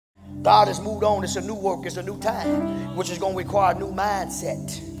God has moved on. It's a new work. It's a new time, which is going to require a new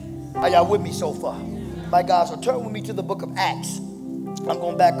mindset. Are y'all with me so far? My God, so turn with me to the book of Acts. I'm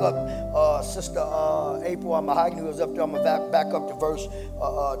going back up. Sister April, I'm mahogany was up there. I'm going to back up to verse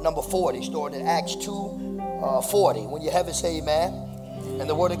number 40, starting in Acts 2:40. When you have it, say amen. And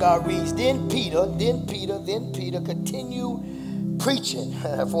the word of God reads, Then Peter continued preaching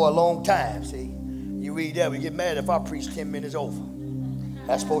for a long time. See, you read that, we get mad if I preach 10 minutes over.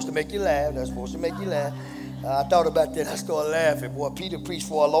 That's supposed to make you laugh. That's supposed to make you laugh. I thought about that. I started laughing. Boy, Peter preached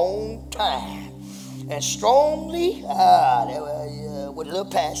for a long time. And strongly, with a little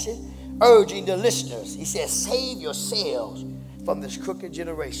passion, urging the listeners. He said, save yourselves from this crooked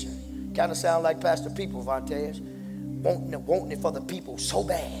generation. Kind of sound like Pastor People, Vontaze. Wanting it for the people so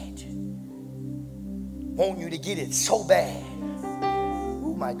bad. Wanting you to get it so bad.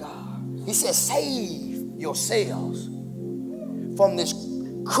 Oh, my God. He said, save yourselves from this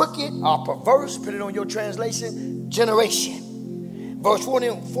crooked or perverse, put it on your translation, generation. Verse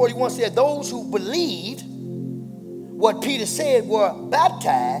 41 said, those who believed what Peter said were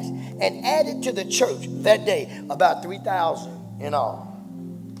baptized and added to the church that day, about 3,000 in all.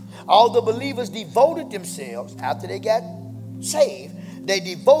 All the believers devoted themselves, after they got saved, they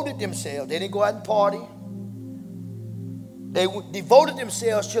devoted themselves. They didn't go out and party. They devoted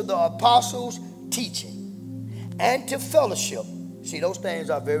themselves to the apostles' teaching and to fellowship. See, those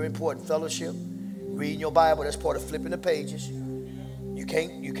things are very important. Fellowship, reading your Bible, that's part of flipping the pages. You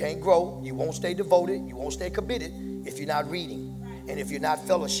can't grow. You won't stay devoted. You won't stay committed if you're not reading and if you're not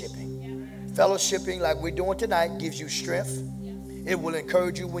fellowshipping. Fellowshipping like we're doing tonight gives you strength. It will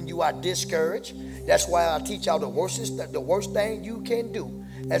encourage you when you are discouraged. That's why I teach y'all the worst thing you can do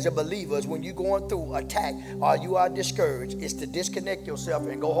as a believer is when you're going through attack or you are discouraged, is to disconnect yourself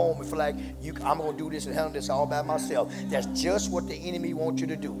and go home and feel like I'm going to do this and handle this all by myself. That's just what the enemy wants you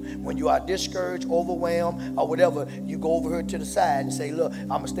to do. When you are discouraged, overwhelmed, or whatever, you go over here to the side and say, look, I'm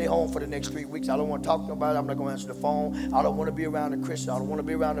going to stay home for the next 3 weeks. I don't want to talk to nobody. I'm not going to answer the phone. I don't want to be around the Christians. I don't want to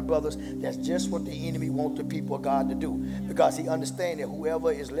be around the brothers. That's just what the enemy wants the people of God to do, because he understands that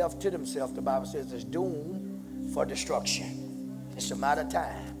whoever is left to themselves, the Bible says, is doomed for destruction. It's a matter of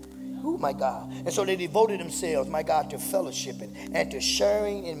time. Oh, my God. And so they devoted themselves, my God, to fellowshipping and to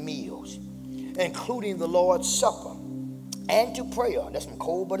sharing in meals, including the Lord's Supper, and to prayer. That's some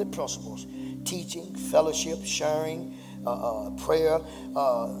cold-blooded principles. Teaching, fellowship, sharing, prayer.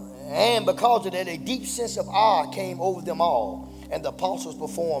 And because of that, a deep sense of awe came over them all. And the apostles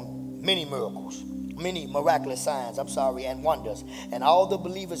performed many miracles. Many miraculous signs, and wonders. And all the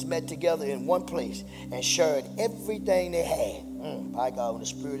believers met together in one place and shared everything they had. By God, when the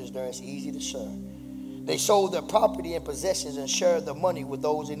Spirit is there, it's easy to share. They sold their property and possessions and shared the money with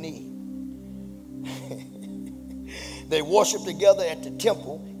those in need. They worshiped together at the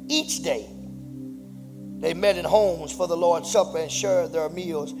temple each day. They met in homes for the Lord's Supper and shared their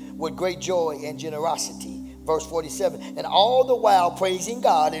meals with great joy and generosity. Verse 47, and all the while praising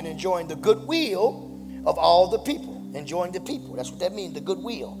God and enjoying the goodwill of all the people. Enjoying the people. That's what that means, the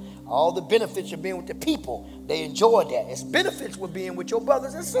goodwill. All the benefits of being with the people. They enjoyed that. It's benefits with being with your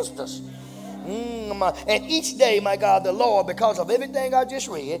brothers and sisters. And each day, my God, the Lord, because of everything I just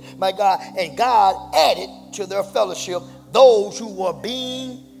read, my God, and God added to their fellowship those who were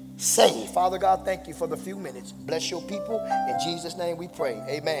being saved. Father God, thank you for the few minutes. Bless your people. In Jesus' name we pray.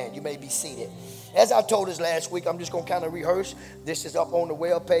 Amen. You may be seated. As I told us last week, I'm just going to kind of rehearse. This is up on the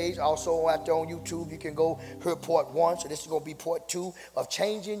web page. Also out there on YouTube, you can go hear part 1. So this is going to be part 2 of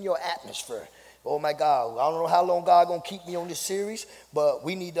changing your atmosphere. Oh, my God. I don't know how long God going to keep me on this series, but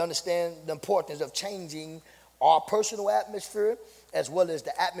we need to understand the importance of changing our personal atmosphere as well as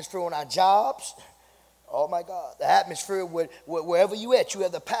the atmosphere on our jobs. Oh, my God. The atmosphere, wherever you at, you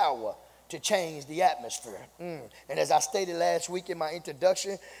have the power to change the atmosphere. And as I stated last week in my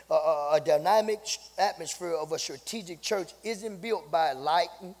introduction, a dynamic atmosphere of a strategic church isn't built by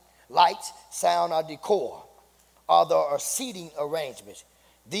lights, sound, or decor, or seating arrangements.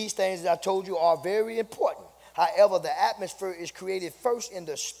 These things that I told you are very important. However, the atmosphere is created first in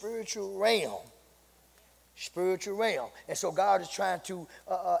the spiritual realm. And so God is trying to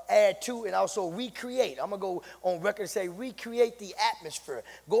add to and also recreate. I'm going to go on record and say recreate the atmosphere.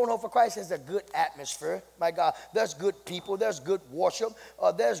 Going home for Christ is a good atmosphere. My God, there's good people. There's good worship.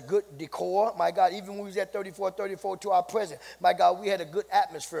 There's good decor. My God, even when we was at 34 to our present, my God, we had a good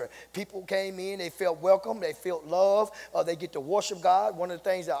atmosphere. People came in. They felt welcome. They felt love. They get to worship God. One of the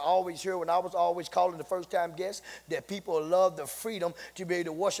things I always hear when I was always calling the first-time guests, that people love the freedom to be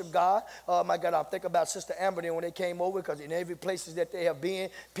able to worship God. My God, I think about Sister Amber then when they came over, because in every places that they have been,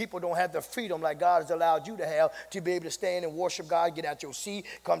 people don't have the freedom like God has allowed you to have to be able to stand and worship God, get out your seat,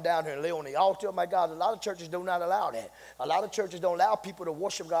 come down here and lay on the altar. My God, a lot of churches do not allow that. A lot of churches don't allow people to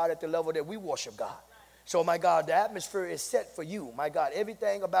worship God at the level that we worship God. So, my God, the atmosphere is set for you. My God,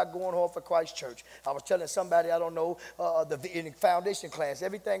 everything about going home for Christ Church. I was telling somebody, I don't know, in the foundation class,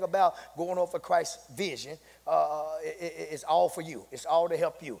 everything about going home for Christ's vision is all for you. It's all to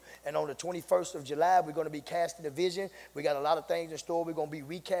help you. And on the 21st of July, we're going to be casting the vision. We got a lot of things in store. We're going to be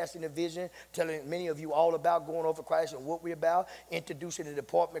recasting the vision, telling many of you all about going home for Christ and what we're about, introducing the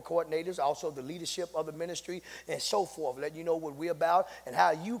department coordinators, also the leadership of the ministry, and so forth, letting you know what we're about and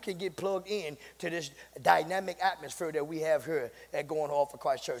how you can get plugged in to this dynamic atmosphere that we have here at Going Hard for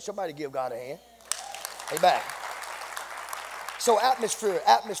Christ Church. Somebody give God a hand. Amen. So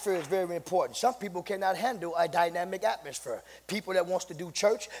atmosphere is very important. Some people cannot handle a dynamic atmosphere. People that wants to do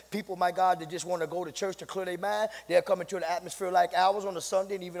church, people, my God, that just want to go to church to clear their mind, they'll come into an atmosphere like ours on a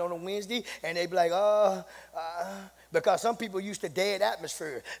Sunday and even on a Wednesday, and they be like, because some people used to dead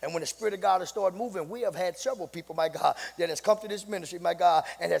atmosphere. And when the Spirit of God has started moving, we have had several people, my God, that has come to this ministry, my God,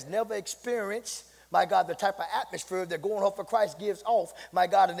 and has never experienced, my God, the type of atmosphere that Going Hard for Christ gives off, my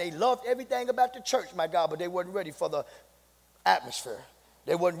God, and they loved everything about the church, my God, but they weren't ready for the atmosphere.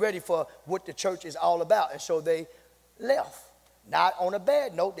 They weren't ready for what the church is all about, and so they left. Not on a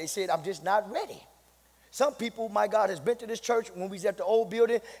bad note, they said, I'm just not ready. Some people, my God, has been to this church when we was at the old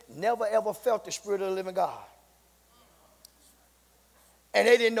building, never ever felt the Spirit of the living God. And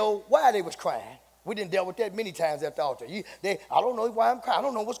they didn't know why they was crying. We didn't deal with that many times at the altar. I don't know why I'm crying. I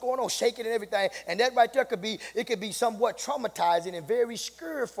don't know what's going on, shaking and everything. And that right there could be somewhat traumatizing and very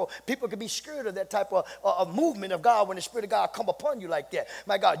scaredful. People could be scared of that type of movement of God when the Spirit of God come upon you like that.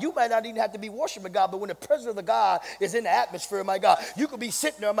 My God, you might not even have to be worshiping God, but when the presence of the God is in the atmosphere, my God, you could be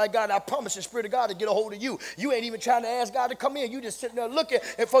sitting there, my God, and I promise the Spirit of God to get a hold of you. You ain't even trying to ask God to come in. You just sitting there looking,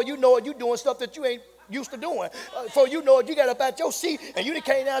 and before you know it, you doing stuff that you ain't used to doing. Before you know it, you got up at your seat and you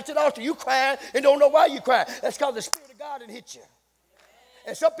came down to the altar. You crying and don't know why you crying. That's because the Spirit of God didn't hit you.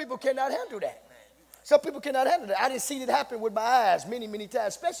 And some people cannot handle that. Some people cannot handle that. I didn't see it happen with my eyes many, many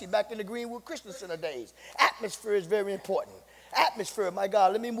times, especially back in the Greenwood Christian Center days. Atmosphere is very important. Atmosphere, my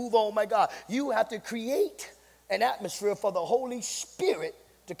God. Let me move on, my God. You have to create an atmosphere for the Holy Spirit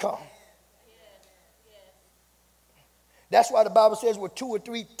to come. That's why the Bible says where 2 or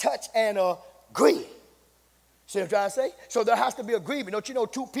 3 touch and agree. See what I'm trying to say? So there has to be agreement. Don't you know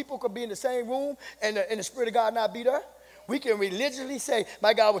 2 people could be in the same room and the Spirit of God not be there? We can religiously say,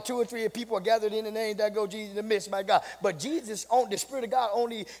 my God, with 2 or 3 people are gathered in the name, that go Jesus in the midst, my God. But the Spirit of God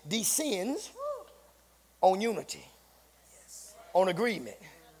only descends on unity, on agreement.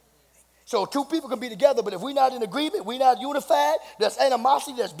 So 2 people can be together, but if we're not in agreement, we're not unified, there's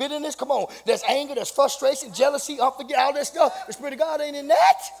animosity, there's bitterness, come on, there's anger, there's frustration, jealousy, unforgiveness, all that stuff. The Spirit of God ain't in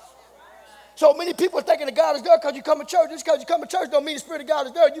that. So many people are thinking that God is there because you come to church. Just because you come to church don't mean the Spirit of God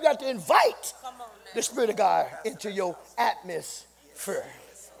is there. You got to invite the Spirit of God into your atmosphere.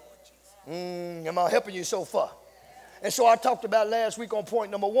 Am I helping you so far? And so I talked about last week on point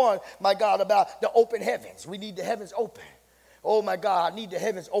number 1, my God, about the open heavens. We need the heavens open. Oh, my God, I need the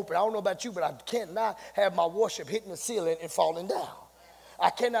heavens open. I don't know about you, but I cannot have my worship hitting the ceiling and falling down. I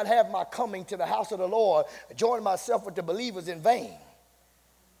cannot have my coming to the house of the Lord, joining myself with the believers in vain.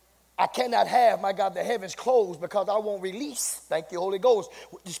 I cannot have, my God, the heavens closed because I won't release. Thank you, Holy Ghost.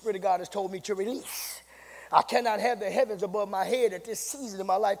 What the Spirit of God has told me to release. I cannot have the heavens above my head at this season of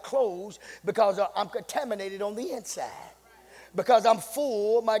my life closed because I'm contaminated on the inside. Because I'm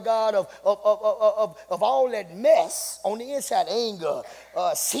full, my God, of all that mess on the inside, anger,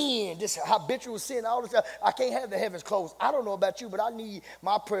 sin, this habitual sin, all this stuff. I can't have the heavens closed. I don't know about you, but I need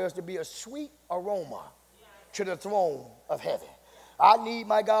my prayers to be a sweet aroma to the throne of heaven. I need,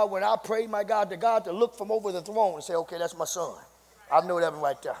 my God, when I pray, my God, to look from over the throne and say, okay, that's my son. I know that one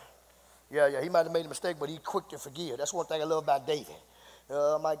right there. Yeah, he might have made a mistake, but he's quick to forgive. That's one thing I love about David.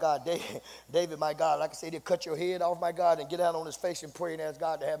 My God, David, my God, like I said, he'd cut your head off, my God, and get out on his face and pray and ask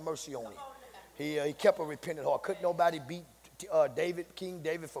God to have mercy on him. He kept a repentant heart. Couldn't nobody beat King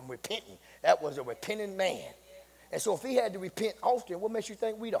David from repenting. That was a repentant man. And so if he had to repent often, what makes you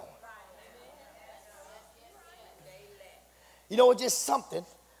think we don't? You know, it's just something,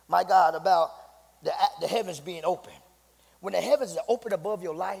 my God, about the heavens being open. When the heavens are open above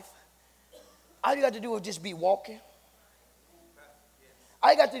your life, all you got to do is just be walking.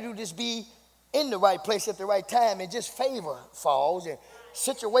 All you got to do is just be in the right place at the right time, and just favor falls and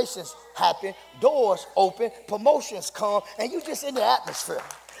situations happen, doors open, promotions come, and you just in the atmosphere.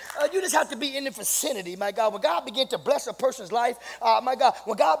 You just have to be in the vicinity, my God. When God begin to bless a person's life, my God,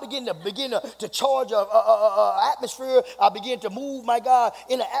 when God begin to charge a atmosphere, begin to move, my God,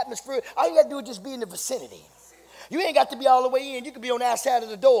 in the atmosphere, all you got to do is just be in the vicinity. You ain't got to be all the way in. You can be on the outside of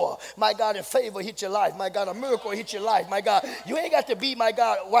the door. My God, and favor hit your life. My God, a miracle hit your life. My God, you ain't got to be, my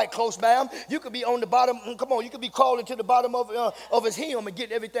God, right close by him. You could be on the bottom. Come on, you could be crawling to the bottom of his hem and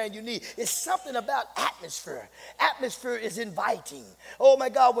get everything you need. It's something about atmosphere. Atmosphere is inviting. Oh, my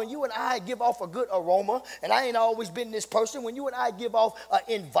God, when you and I give off a good aroma, and I ain't always been this person, when you and I give off an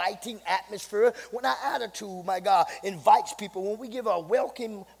inviting atmosphere, when our attitude, my God, invites people, when we give a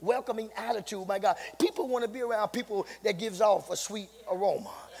welcoming attitude, my God, people want to be around people that gives off a sweet aroma.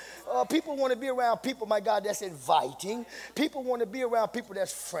 People want to be around people, my God, that's inviting. People want to be around people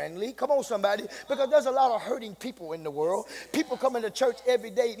that's friendly. Come on, somebody, because there's a lot of hurting people in the world. People coming to church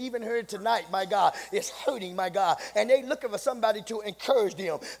every day, even here tonight, my God, it's hurting, my God, and they looking for somebody to encourage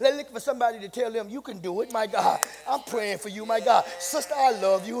them. They're looking for somebody to tell them, you can do it, my God. I'm praying for you, my God. Sister, I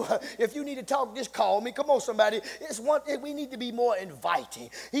love you. If you need to talk, just call me. Come on, somebody. It's one thing, we need to be more inviting.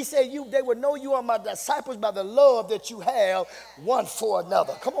 He said, they will know you are my disciples by the love that you have one for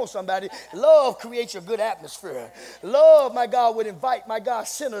another. Come on, somebody. Love creates a good atmosphere. Love, my God, would invite, my God,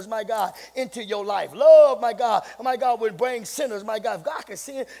 sinners, my God, into your life. Love, my God, would bring sinners, my God. If God can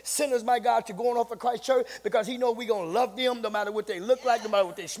send sinners, my God, to going off to Christ Church because he know we're going to love them no matter what they look like, no matter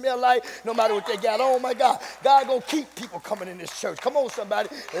what they smell like, no matter what they got on, my God. God going to keep people coming in this church. Come on, somebody.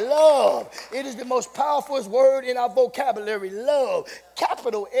 Love. It is the most powerful word in our vocabulary. Love.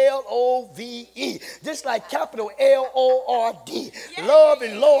 Capital L-O-V-E. Just like capital L-O-R-D. Love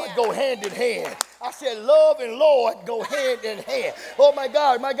and Lord go hand in hand. I said love and Lord go hand in hand. Oh, my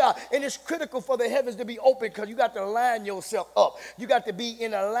God, my God. And it's critical for the heavens to be open because you got to line yourself up. You got to be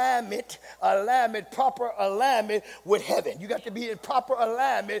in proper alignment with heaven. You got to be in proper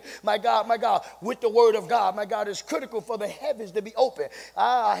alignment, my God, with the word of God. My God, it's critical for the heavens to be open.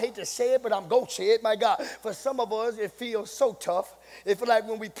 I hate to say it, but I'm going to say it, my God. For some of us, it feels so tough. It feels like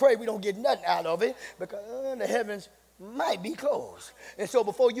when we pray, we don't get nothing out of it because the heavens might be closed. And so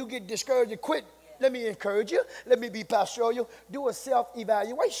before you get discouraged and quit, let me encourage you. Let me be pastoral. Do a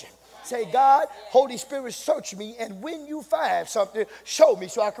self-evaluation. Say, God, Holy Spirit, search me, and when you find something, show me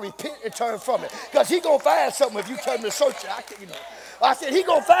so I can repent and turn from it. Because he's going to find something if you tell him to search it. I said, he's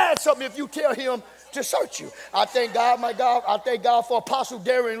going to find something if you tell him to search you. I thank God, my God. I thank God for Apostle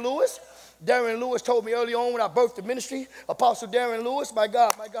Darren Lewis. Darren Lewis told me early on when I birthed the ministry, Apostle Darren Lewis, my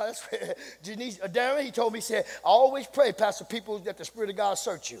God, that's Janice, Darren, he told me, he said, I always pray, Pastor Peoples, that the Spirit of God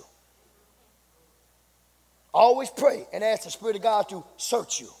search you. Always pray and ask the Spirit of God to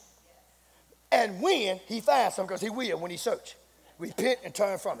search you. And when he finds something, because he will when he search, repent and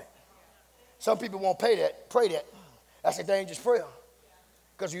turn from it. Some people won't pray that. That's a dangerous prayer.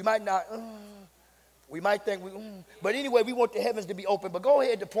 Because we might not, we might think, but anyway, we want the heavens to be open. But go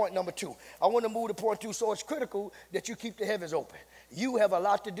ahead to point number 2. I want to move to point 2. So it's critical that you keep the heavens open. You have a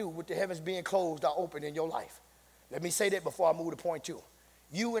lot to do with the heavens being closed or open in your life. Let me say that before I move to point 2.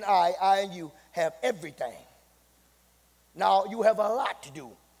 You and I and you have everything. Now, you have a lot to do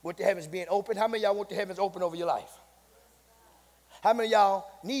with the heavens being open. How many of y'all want the heavens open over your life? How many of y'all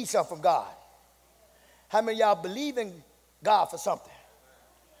need something from God? How many of y'all believe in God for something?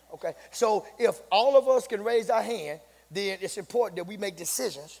 Okay, so if all of us can raise our hand, then it's important that we make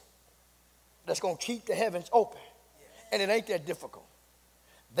decisions that's going to keep the heavens open. And it ain't that difficult.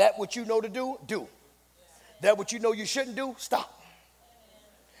 That what you know to do, do. That what you know you shouldn't do, stop.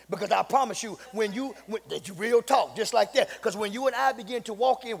 Because I promise you, that you real talk, just like that. Because when you and I begin to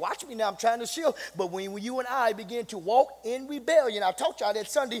walk in, watch me now, I'm trying to shield. But when you and I begin to walk in rebellion, I taught y'all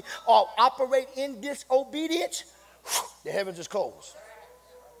that Sunday, or operate in disobedience, the heavens is closed.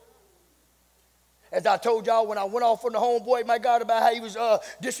 As I told y'all when I went off on the homeboy, my God, about how he was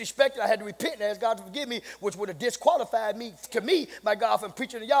disrespected, I had to repent and ask God to forgive me, which would have disqualified me, my God, from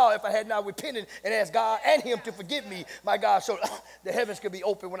preaching to y'all if I had not repented and asked God and him to forgive me, my God, so the heavens could be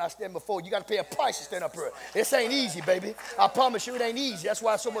open when I stand before you. You got to pay a price to stand up here. This ain't easy, baby. I promise you it ain't easy. That's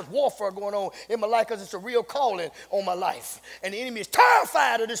why so much warfare going on in my life, because it's a real calling on my life. And the enemy is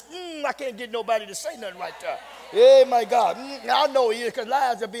terrified of this. I can't get nobody to say nothing right there. Yeah, my God. I know he is, because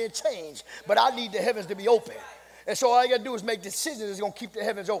lives are being changed. But I need the heavens to be open. And so all you got to do is make decisions that's going to keep the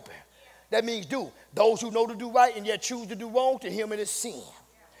heavens open. That means do. Those who know to do right and yet choose to do wrong, to him it is sin.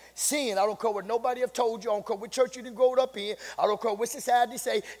 Sin, I don't care what nobody have told you. I don't care what church you didn't grow up in. I don't care what society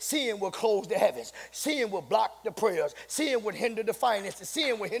say. Sin will close the heavens. Sin will block the prayers. Sin would hinder the finances.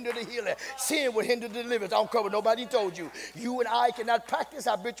 Sin would hinder the healing. Sin would hinder the deliverance. I don't care what nobody told you. You and I cannot practice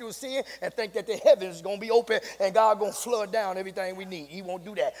habitual sin and think that the heavens is going to be open and God going to flood down everything we need. He won't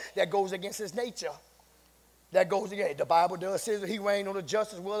do that. That goes against his nature. That goes again. The Bible does say that he reigns on the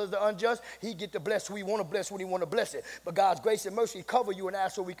just as well as the unjust. He get to bless who he want to bless when he want to bless it. But God's grace and mercy cover you and I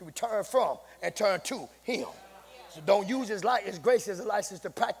so we can return from and turn to him. So don't use his grace as a license to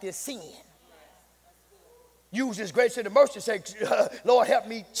practice sin. Use his grace and the mercy to say, Lord, help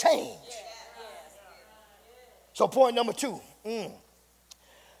me change. So point number 2.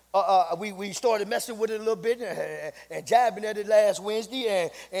 We started messing with it a little bit and jabbing at it last Wednesday,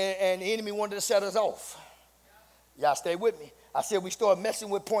 and the enemy wanted to set us off. Y'all stay with me. I said we started messing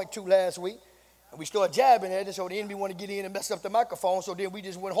with point 2 last week, and we started jabbing at it, so the enemy wanted to get in and mess up the microphone, so then we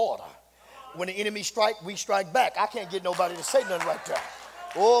just went harder. When the enemy strike, we strike back. I can't get nobody to say nothing right there.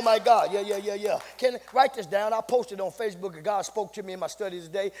 Oh, my God. Yeah. Can write this down. I posted on Facebook, and God spoke to me in my studies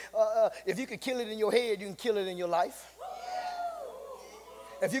today. If you can kill it in your head, you can kill it in your life.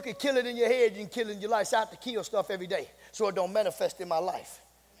 If you can kill it in your head, you can kill it in your life. So I have to kill stuff every day so it don't manifest in my life.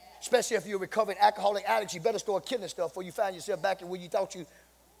 Especially if you're a recovering alcoholic addict, you better start killing stuff before you find yourself back in where you thought you.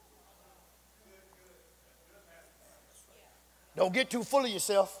 Don't get too full of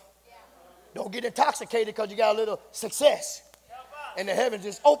yourself. Don't get intoxicated because you got a little success. And the heavens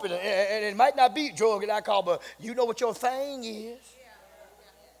is open. And it might not be drug and alcohol, but you know what your thing is.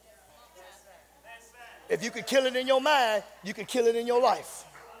 If you can kill it in your mind, you can kill it in your life.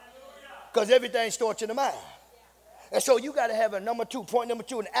 Because everything starts in the mind. And so you got to have point number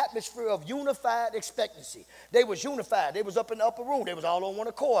two, an atmosphere of unified expectancy. They was unified. They was up in the upper room. They was all on one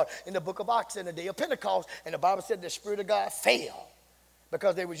accord in the book of Acts in the day of Pentecost. And the Bible said the Spirit of God fell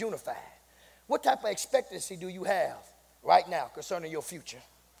because they was unified. What type of expectancy do you have right now concerning your future?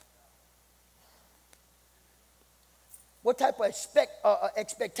 What type of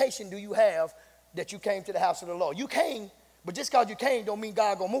expectation do you have that you came to the house of the Lord? You came, but just because you came don't mean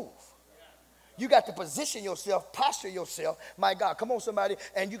God gonna move. You got to position yourself, posture yourself, my God, come on somebody,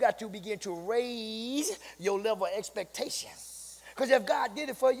 and you got to begin to raise your level of expectation. Because if God did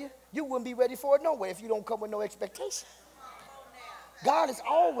it for you, you wouldn't be ready for it no way if you don't come with no expectation. God is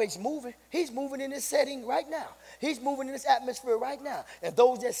always moving. He's moving in this setting right now. He's moving in this atmosphere right now. And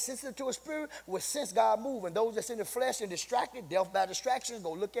those that's sensitive to a spirit will sense God moving. Those that's in the flesh and distracted, death by distractions,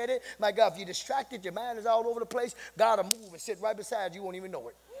 go look at it. My God, if you're distracted, your mind is all over the place, God will move and sit right beside you. You won't even know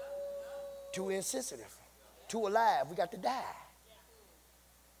it. Too insensitive, too alive. We got to die.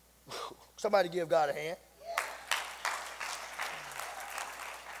 Somebody give God a hand.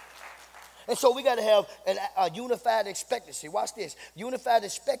 And so we got to have a unified expectancy. Watch this. Unified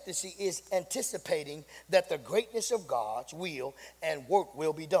expectancy is anticipating that the greatness of God's will and work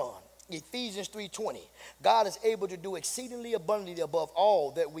will be done. Ephesians 3:20. God is able to do exceedingly abundantly above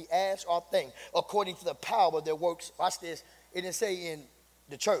all that we ask or think, according to the power that works. Watch this. It didn't say in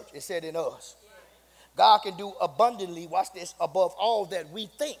the church. It said in us. God can do abundantly, watch this, above all that we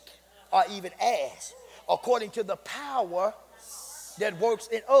think or even ask, according to the power that works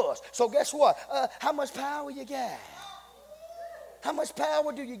in us. So guess what? How much power you got? How much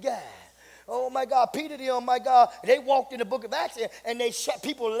power do you got? Oh my God, Peter, my God, they walked in the book of Acts and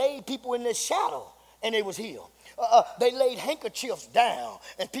people laid people in their shadow and they was healed. They laid handkerchiefs down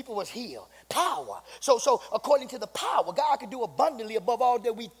and people was healed. Power. So according to the power, God can do abundantly above all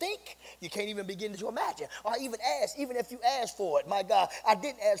that we think. You can't even begin to imagine or even ask. Even if you ask for it, my God, I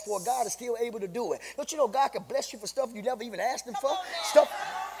didn't ask for it. God is still able to do it. Don't you know God can bless you for stuff you never even asked him for? Stuff.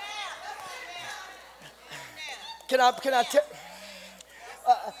 Can I tell?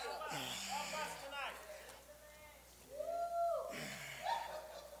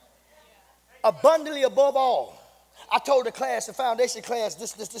 Abundantly above all. I told the class, the foundation class,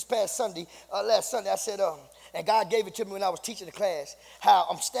 this past Sunday, last Sunday, I said, and God gave it to me when I was teaching the class, how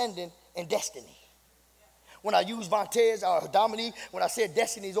I'm standing in destiny. When I used Vontez or Dominique, when I said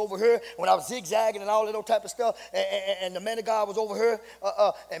destiny's over here, when I was zigzagging and all that old type of stuff, and the man of God was over here,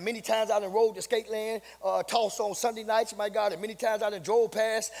 and many times I done rode the skate land, Tulsa on Sunday nights, my God, and many times I done drove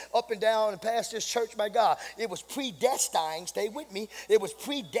past, up and down and past this church, my God. It was predestined, stay with me, it was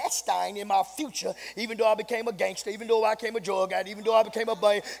predestined in my future, even though I became a gangster, even though I became a drug addict, even though I became a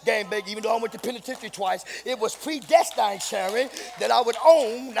gangbang, even though I went to penitentiary twice, it was predestined, Sharon, that I would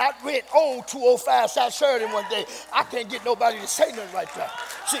own, not rent, own 205 South Sheridan one day. I can't get nobody to say nothing right there.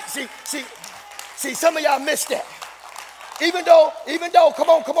 See, some of y'all missed that. Even though, come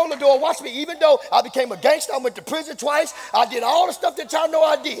on, the door, watch me. Even though I became a gangster, I went to prison twice. I did all the stuff that y'all know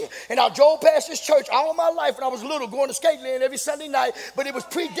I did. And I drove past this church all my life when I was little, going to Skateland every Sunday night. But it was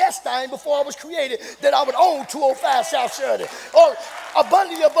predestined before I was created that I would own 205 South Sheridan. Oh,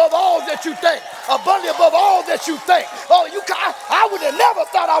 abundantly above all that you think. Abundantly above all that you think. Oh, I would have never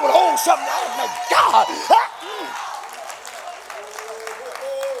thought I would own something. Oh, my God.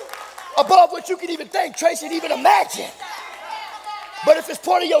 Above what you can even think, Tracy, and even imagine. But if it's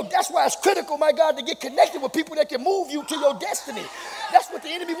part of that's why it's critical, my God, to get connected with people that can move you to your destiny. That's what the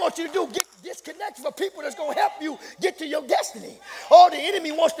enemy wants you to do. Get disconnected from people that's going to help you get to your destiny. Or the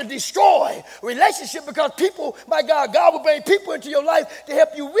enemy wants to destroy relationship because people, my God will bring people into your life to help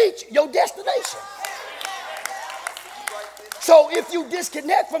you reach your destination. So if you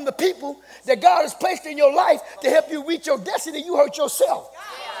disconnect from the people that God has placed in your life to help you reach your destiny, you hurt yourself.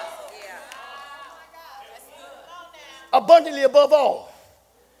 Abundantly above all.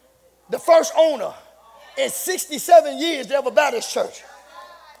 The first owner in 67 years to ever Baptist church.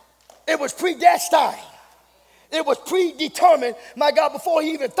 It was predestined. It was predetermined, my God, before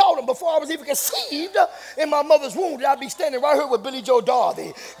he even thought him, before I was even conceived in my mother's womb, that I'd be standing right here with Billy Joe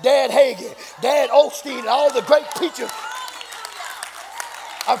Darby, Dad Hagin, Dad Osteen, and all the great preachers.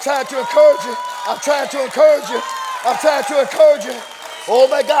 I'm trying to encourage you. I'm trying to encourage you. I'm trying to encourage you. Oh,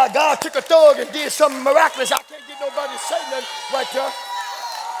 my God, God took a thug and did something miraculous. I can't get nobody to say nothing right there.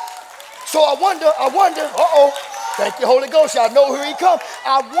 So I wonder, thank you, Holy Ghost. Y'all know here he comes.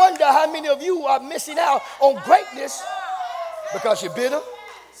 I wonder how many of you are missing out on greatness because you're bitter.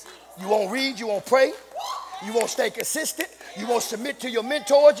 You won't read, you won't pray. You won't stay consistent. You won't submit to your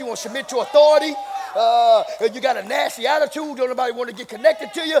mentors. You won't submit to authority. You got a nasty attitude. Don't nobody want to get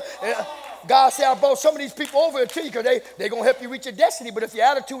connected to you. God said, I brought some of these people over to you because they're going to help you reach your destiny. But if your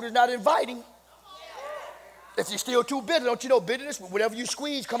attitude is not inviting, if you're still too bitter, don't you know bitterness, whatever you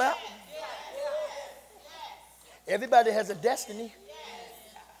squeeze, come out? Everybody has a destiny.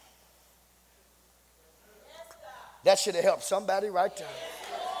 That should have helped somebody right there.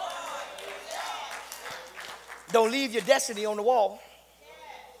 Don't leave your destiny on the wall.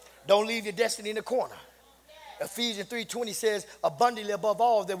 Don't leave your destiny in the corner. Ephesians 3:20 says, abundantly above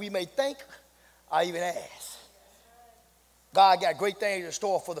all that we may think, I even ask. God got great things in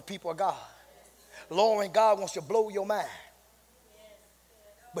store for the people of God. Lord, and God wants to blow your mind.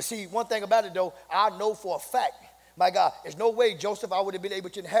 But see, one thing about it though, I know for a fact, my God, there's no way, Joseph, I would have been able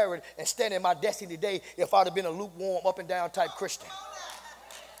to inherit and stand in my destiny today if I'd have been a lukewarm, up and down type Christian.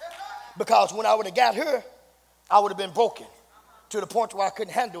 Because when I would have got here, I would have been broken to the point where I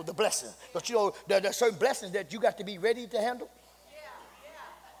couldn't handle the blessing. But you know, there are certain blessings that you got to be ready to handle.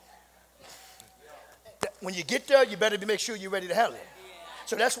 When you get there, you better make sure you're ready to handle it.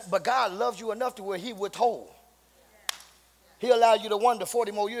 So but God loves you enough to where he withhold. He'll allow you to wonder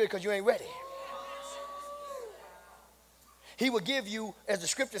 40 more years because you ain't ready. He will give you, as the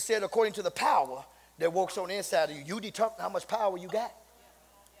scripture said, according to the power that works on the inside of you. You determine how much power you got.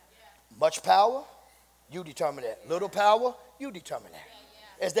 Much power, you determine that. Little power, you determine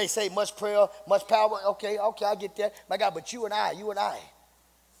that. As they say, much prayer, much power. Okay, I get that. My God, but you and I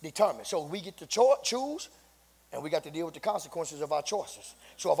determine. So we get to choose, and we got to deal with the consequences of our choices.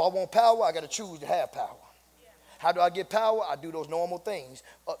 So if I want power, I got to choose to have power. How do I get power? I do those normal things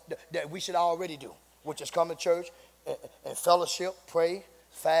that we should already do, which is come to church and fellowship, pray,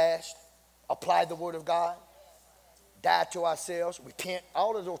 fast, apply the word of God, die to ourselves, repent,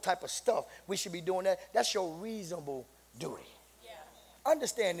 all of those type of stuff. We should be doing that. That's your reasonable duty.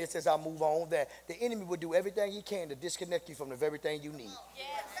 Understand this as I move on, that the enemy will do everything he can to disconnect you from the very thing you need.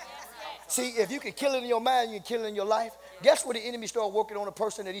 See, if you can kill it in your mind, you can kill it in your life. Guess what the enemy start working on a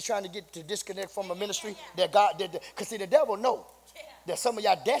person that he's trying to get to disconnect from a ministry that God did. Because see, the devil knows that some of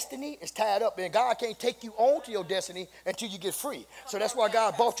your destiny is tied up, and God can't take you on to your destiny until you get free. So that's why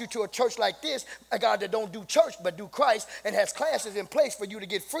God brought you to a church like this, a God that don't do church but do Christ, and has classes in place for you to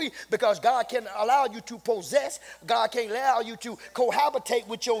get free, because God can't allow you to possess. God can't allow you to cohabitate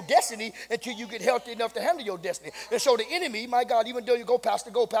with your destiny until you get healthy enough to handle your destiny. And so the enemy, my God, even though you go pastor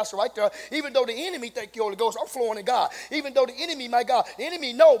right there, even though the enemy, thank you Holy Ghost, I'm flowing in God, even though the enemy, my God, the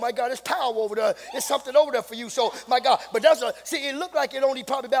enemy know, my God, there's power over there, there's something over there for you. So my God, but see, it looked like it only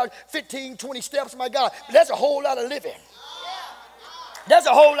probably about 15, 20 steps, my God, but that's a whole lot of living. There's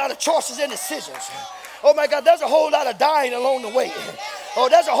a whole lot of choices and decisions. Oh my God, there's a whole lot of dying along the way. Oh,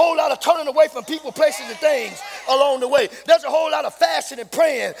 there's a whole lot of turning away from people, places, and things along the way. There's a whole lot of fasting and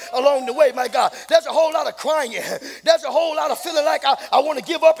praying along the way, my God. There's a whole lot of crying. There's a whole lot of feeling like I want to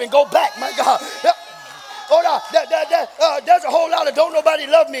give up and go back, my God. Oh, no, there's a whole lot of don't nobody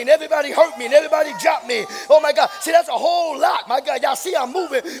love me and everybody hurt me and everybody dropped me. Oh, my God. See, that's a whole lot. My God, y'all see I'm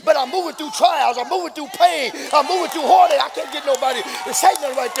moving, but I'm moving through trials. I'm moving through pain. I'm moving through heartache. I can't get nobody to say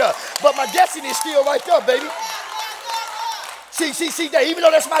nothing right there. But my destiny is still right there, baby. See, that even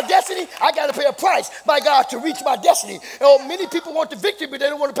though that's my destiny, I got to pay a price, my God, to reach my destiny. Oh, many people want the victory, but they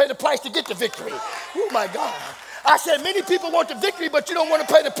don't want to pay the price to get the victory. Oh, my God. I said many people want the victory, but you don't want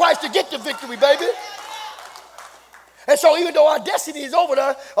to pay the price to get the victory, baby. And so even though our destiny is over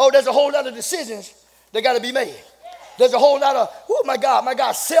there, oh, there's a whole lot of decisions that got to be made. There's a whole lot of, oh, my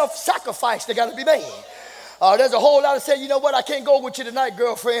God, self-sacrifice that got to be made. There's a whole lot of saying, you know what, I can't go with you tonight,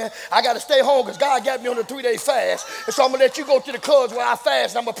 girlfriend. I got to stay home because God got me on a 3-day fast. And so I'm going to let you go to the clubs where I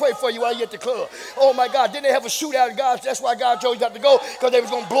fast, and I'm going to pray for you while you're at the club. Oh, my God. Then they have a shootout. God, that's why God told you not to go, because they was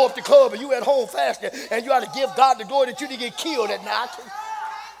going to blow up the club, and you at home fasting, and you ought to give God the glory that you didn't get killed at night.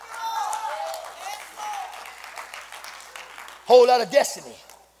 Whole lot of destiny.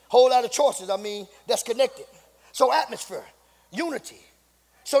 Whole lot of choices, that's connected. So atmosphere, unity.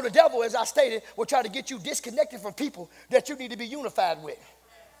 So the devil, as I stated, will try to get you disconnected from people that you need to be unified with.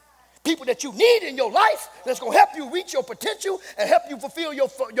 People that you need in your life that's going to help you reach your potential and help you fulfill your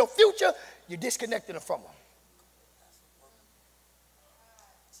future, you're disconnected from them.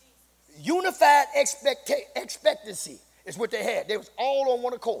 Unified expectancy is what they had. They was all on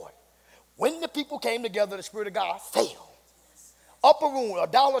one accord. When the people came together, the Spirit of God fell. Upper room,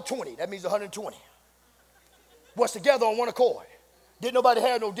 $1.20, that means 120. Was together on one accord. Didn't nobody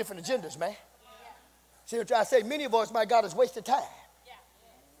have no different agendas, man. See what I say? Many of us, my God, is wasted time.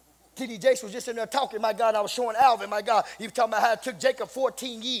 T.D. Jakes was just in there talking, my God. I was showing Alvin, my God. He was talking about how it took Jacob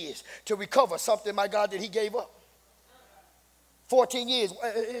 14 years to recover something, my God, that he gave up. 14 years.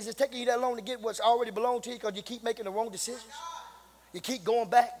 Is it taking you that long to get what's already belonged to you because you keep making the wrong decisions? You keep going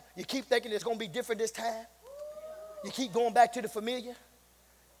back. You keep thinking it's going to be different this time. You keep going back to the familiar.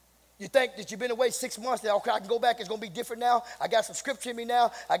 You think that you've been away 6 months now, okay, I can go back, it's going to be different now. I got some scripture in me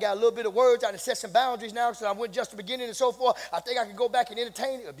now. I got a little bit of words. I can set some boundaries now, so I went just the beginning and so forth. I think I can go back and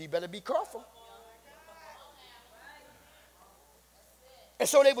entertain it. You better be careful. And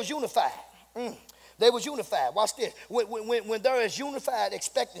so they was unified. They was unified. Watch this. When there is unified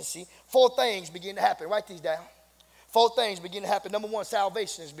expectancy, 4 things begin to happen. Write these down. 4 things begin to happen. Number 1,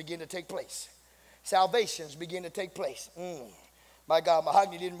 salvations begin to take place. Salvations begin to take place. My God,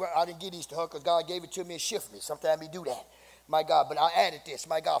 Mahogany I didn't give these to her because God gave it to me and shift me. Sometimes he do that. My God, but I added this.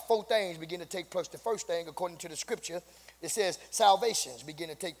 My God, 4 things begin to take place. The first thing, according to the scripture, it says salvations begin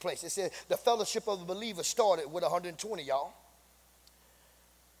to take place. It says the fellowship of the believers started with 120, y'all.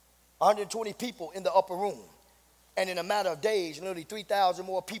 120 people in the upper room. And in a matter of days, nearly 3,000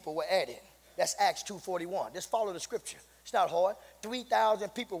 more people were added. That's Acts 2:41. Just follow the scripture. It's not hard. 3,000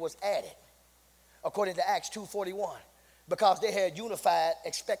 people was added, according to Acts 2:41. Because they had unified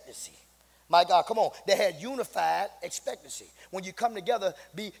expectancy. My God, come on. They had unified expectancy. When you come together,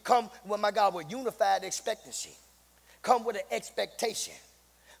 my God, with unified expectancy. Come with an expectation.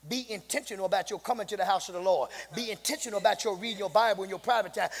 Be intentional about your coming to the house of the Lord. Be intentional about your reading your Bible in your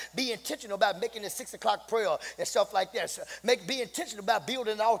private time. Be intentional about making the 6 o'clock prayer and stuff like that. Be intentional about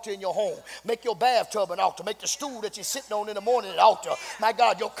building an altar in your home. Make your bathtub an altar. Make the stool that you're sitting on in the morning an altar. My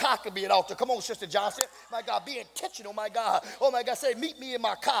God, your car can be an altar. Come on, Sister Johnson. My God, be intentional, my God. Oh, my God, say, meet me in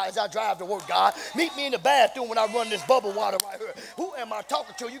my car as I drive to work, God. Meet me in the bathroom when I run this bubble water right here. Who am I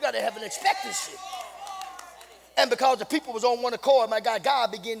talking to? You got to have an expectancy. And because the people was on one accord, my God,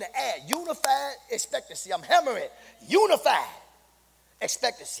 God began to add unified expectancy. I'm hammering it. Unified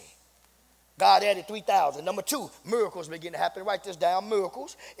expectancy. God added 3,000. Number 2, miracles begin to happen. Write this down,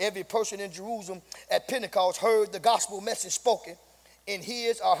 miracles. Every person in Jerusalem at Pentecost heard the gospel message spoken in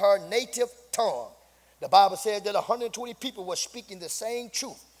his or her native tongue. The Bible says that 120 people were speaking the same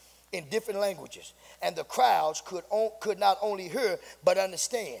truth in different languages. And the crowds could not only hear, but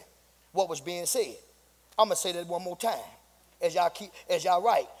understand what was being said. I'm going to say that one more time as y'all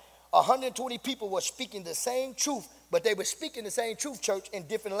write. 120 people were speaking the same truth, but they were speaking the same truth, church, in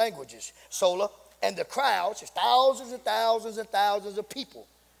different languages. Sola, and the crowds, it's thousands and thousands and thousands of people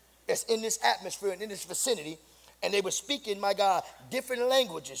that's in this atmosphere and in this vicinity, and they were speaking, my God, different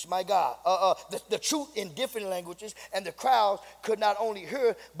languages, my God, the truth in different languages, and the crowds could not only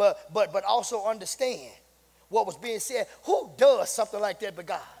hear, but also understand what was being said. Who does something like that but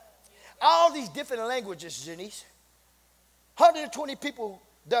God? All these different languages, Janice. 120 people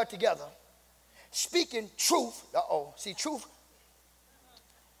there together, speaking truth. See, truth.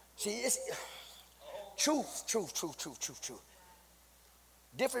 See, it's truth.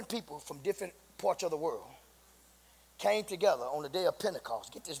 Different people from different parts of the world came together on the day of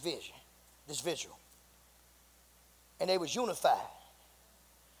Pentecost. Get this vision, this visual. and they was unified.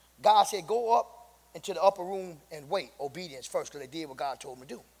 God said, go up into the upper room and wait. Obedience first, because they did what God told them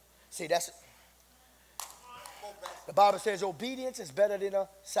to do. See, that's it. The Bible says obedience is better than a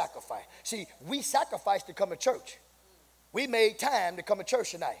sacrifice. See, we sacrificed to come to church. We made time to come to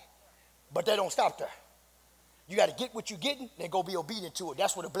church tonight. But they don't stop there. You got to get what you're getting, then go be obedient to it.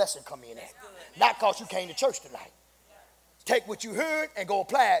 That's where the blessing come in at. Not because you came to church tonight. Take what you heard and go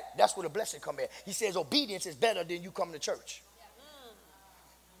apply it. That's where the blessing come in. He says obedience is better than you coming to church.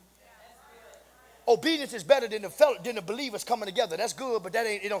 Obedience is better than the believers coming together. That's good, but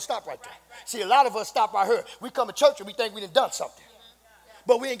it don't stop right there. See, a lot of us stop right here. We come to church and we think we done something.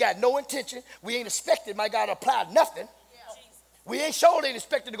 But we ain't got no intention. We ain't expected, my God, to apply nothing. We ain't sure ain't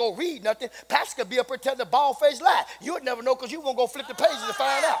expected to go read nothing. Pastor could be up here telling the bald-faced lie. You would never know because you won't go flip the pages to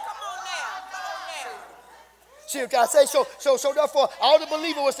find out. See what I say? So therefore, all the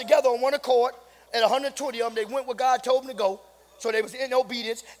believers was together on one accord, and 120 of them, they went where God told them to go. So they was in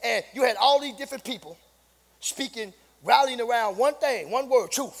obedience, and you had all these different people speaking, rallying around one thing, one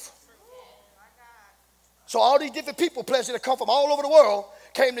word, truth. So all these different people, pledged to come from all over the world,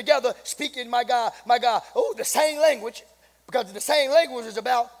 came together speaking, my God, the same language, because the same language is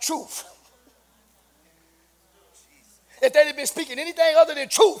about truth. If they'd have been speaking anything other than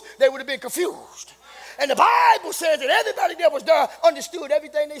truth, they would have been confused. And the Bible says that everybody that was there understood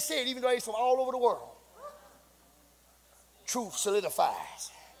everything they said, even though they was from all over the world. Truth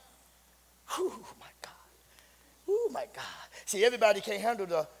solidifies. Oh, my God. Oh, my God. See, everybody can't handle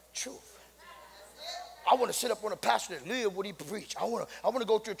the truth. I want to sit up on a pastor that live what he preach. I want to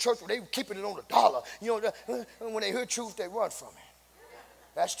go to a church where they keeping it on the dollar. You know, when they hear truth, they run from it.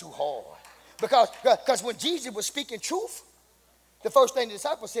 That's too hard. Because when Jesus was speaking truth, the first thing the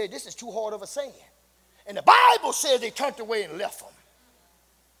disciples said, this is too hard of a saying. And the Bible says they turned away and left him.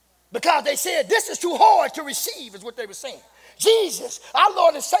 Because they said, this is too hard to receive, is what they were saying. Jesus, our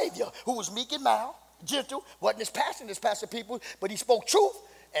Lord and Savior, who was meek and mild, gentle, wasn't as passion people, but he spoke truth,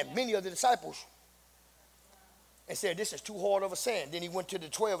 and many of the disciples and said, this is too hard of a saying. Then he went to the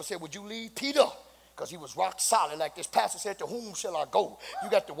 12 and said, would you leave Peter? Because he was rock solid, like this pastor said, to whom shall I go? You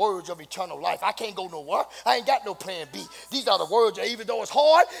got the words of eternal life. I can't go nowhere. I ain't got no plan B. These are the words that even though it's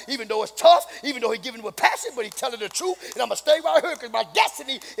hard, even though it's tough, even though he's giving it with passion, but he's telling the truth, and I'm going to stay right here because my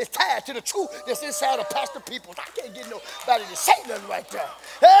destiny is tied to the truth that's inside of Pastor Peoples. I can't get nobody to say nothing right there.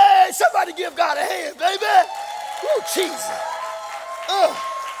 Hey, somebody give God a hand, baby. Oh, Jesus.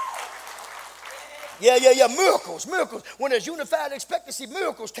 Yeah, miracles. When there's unified expectancy,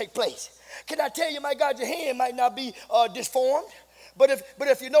 miracles take place. Can I tell you, my God, your hand might not be disformed, but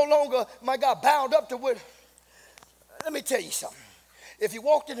if you're no longer, my God, bound up to what, let me tell you something. If you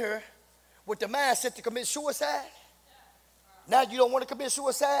walked in here with the mindset to commit suicide, now you don't want to commit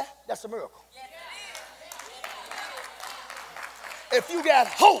suicide, that's a miracle. If you got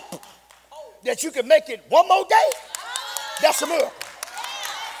hope that you can make it one more day, that's a miracle.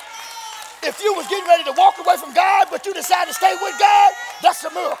 If you was getting ready to walk away from God, but you decided to stay with God, that's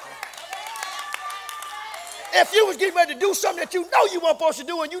a miracle. If you was getting ready to do something that you know you weren't supposed to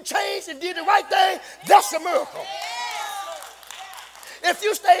do and you changed and did the right thing, that's a miracle. If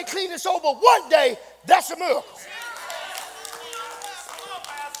you stayed clean and sober one day, that's a miracle.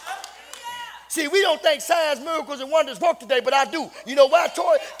 See, we don't think signs, miracles, and wonders work today, but I do. You know why,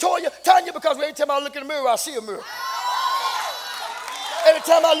 Tanya? Because every time I look in the mirror, I see a miracle. Every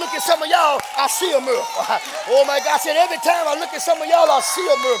time I look at some of y'all, I see a miracle. Oh, my God. I said, every time I look at some of y'all, I see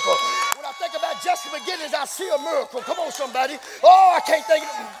a miracle. When I think about just the beginnings, I see a miracle. Come on, somebody. Oh, I can't think of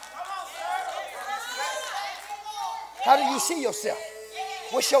it. How do you see yourself?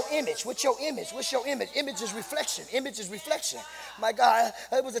 What's your image? What's your image? What's your image? Image is reflection. Image is reflection. My God,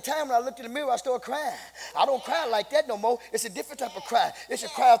 there was a time when I looked in the mirror, I started crying. I don't cry like that no more. It's a different type of cry. It's a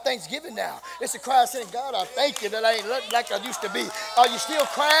cry of thanksgiving now. It's a cry of saying, God, I thank you that I ain't like I used to be. Are you still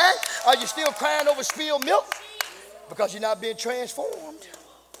crying? Are you still crying over spilled milk? Because you're not being transformed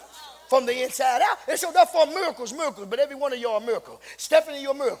from the inside out. And so therefore miracles, but every one of y'all a miracle. Stephanie,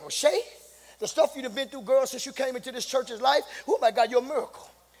 you're a miracle. Shay, the stuff you've been through, girl, since you came into this church's life, oh my God, you're a miracle.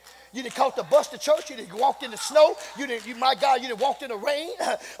 You done caught the bus to church. You done walked in the snow. My God, you done walked in the rain.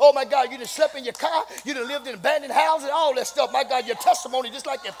 Oh, my God, you done slept in your car. You done lived in abandoned houses, all that stuff. My God, your testimony just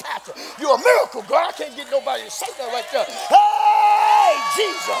like your pastor. You're a miracle, girl. I can't get nobody to say that right there. Hey,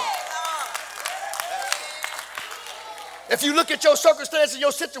 Jesus. If you look at your circumstances,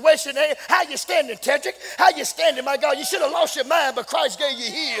 your situation, how you standing, Tedrick? How you standing, my God? You should have lost your mind, but Christ gave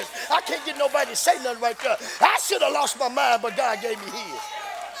you his. I can't get nobody to say nothing right there. I should have lost my mind, but God gave me his.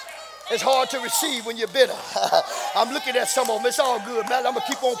 It's hard to receive when you're bitter. I'm looking at some of them. It's all good, man. I'm going to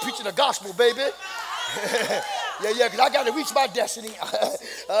keep on preaching the gospel, baby. Yeah, because I got to reach my destiny.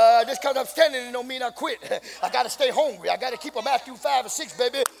 Just because I'm standing, it don't mean I quit. I got to stay hungry. I got to keep a Matthew 5 and 6,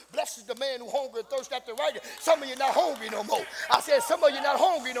 baby. Blessed is the man who hunger and thirst after righteousness. Some of you not hungry no more. I said some of you not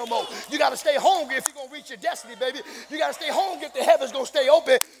hungry no more. You got to stay hungry if you're going to reach your destiny, baby. You got to stay hungry if the heavens going to stay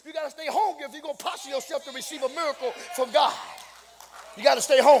open. You got to stay hungry if you're going to posture yourself to receive a miracle from God. You got to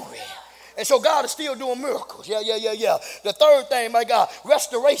stay hungry. And so God is still doing miracles. Yeah. The third thing, my God,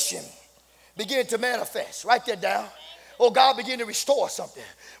 restoration begin to manifest. Write that down. Oh, God begin to restore something.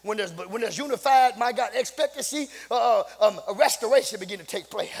 When there's unified, my God, expectancy, a restoration begin to take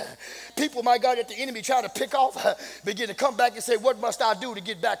place. People, my God, that the enemy try to pick off, begin to come back and say, what must I do to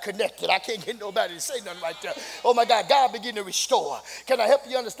get back connected? I can't get nobody to say nothing right there. Oh, my God, God begin to restore. Can I help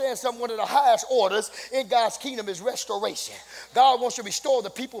you understand something? One of the highest orders in God's kingdom is restoration. God wants to restore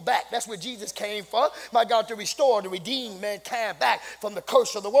the people back. That's what Jesus came for, my God, to restore, to redeem mankind back from the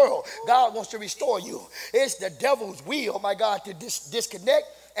curse of the world. God wants to restore you. It's the devil's will, my God, to disconnect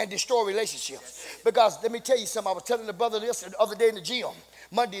and destroy relationships. Because let me tell you something. I was telling the brother this the other day in the gym,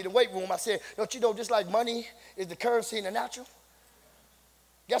 Monday in the weight room. I said, don't you know, just like money is the currency in the natural,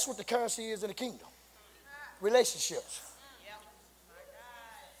 guess what the currency is in the kingdom? Relationships.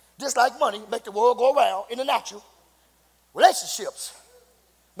 Just like money make the world go around in the natural, relationships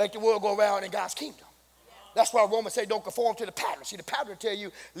make the world go around in God's kingdom. That's why Romans say don't conform to the pattern. See, the pattern will tell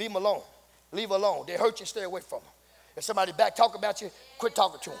you leave them alone. Leave alone. They hurt you, stay away from them. If somebody back talk about you, quit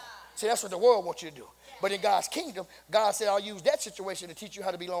talking to them. See, that's what the world wants you to do. But in God's kingdom, God said, I'll use that situation to teach you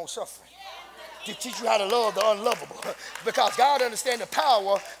how to be long-suffering, to teach you how to love the unlovable. Because God understands the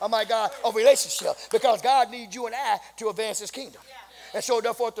power, oh my God, of relationship. Because God needs you and I to advance his kingdom. And so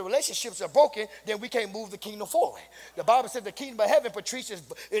therefore, if the relationships are broken, then we can't move the kingdom forward. The Bible says the kingdom of heaven, Patrice,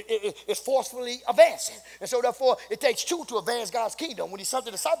 is forcefully advancing. And so therefore, it takes two to advance God's kingdom. When he sent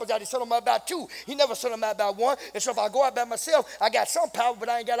the disciples out, he sent them out by two. He never sent them out by one. And so if I go out by myself, I got some power, but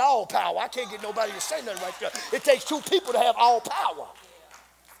I ain't got all power. I can't get nobody to say nothing right there. It takes two people to have all power.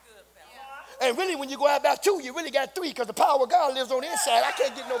 And really, when you go out by two, you really got three, because the power of God lives on the inside. I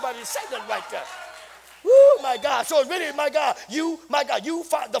can't get nobody to say nothing right there. Woo, my God. So it's really, my God, you,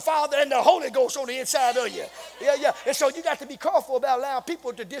 the Father, and the Holy Ghost on the inside of you. Yeah. And so you got to be careful about allowing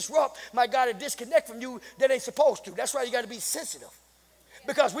people to disrupt, my God, and disconnect from you that ain't supposed to. That's why you got to be sensitive.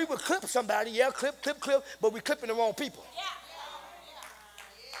 Because we would clip somebody, clip, but we're clipping the wrong people.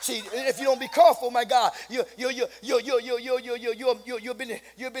 See, if you don't be careful, my God, you've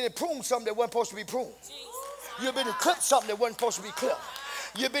been pruned something that wasn't supposed to be pruned. You've been clipped something that wasn't supposed to be clipped.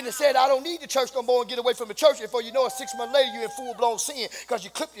 You've been said, I don't need the church no more, and get away from the church. And before you know it, 6 months later, you're in full-blown sin because you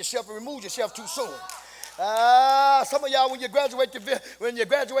clipped yourself and removed yourself too soon. Some of y'all, when you graduate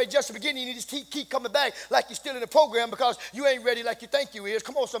just the beginning, you just keep coming back like you're still in the program because you ain't ready like you think you is.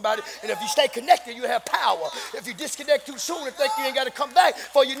 Come on, somebody. And if you stay connected, you have power. If you disconnect too soon and think you ain't got to come back,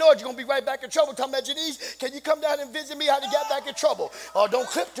 before you know it, you're going to be right back in trouble. Talking about Janice, can you come down and visit me how to get back in trouble? Or don't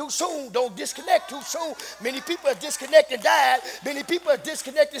clip too soon. Don't disconnect too soon. Many people have disconnected and died. Many people have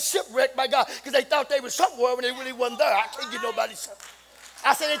disconnected, shipwrecked, my God, because they thought they were somewhere when they really wasn't there. I can't get nobody.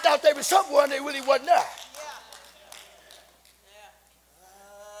 I said they thought they were somewhere and they really wasn't there.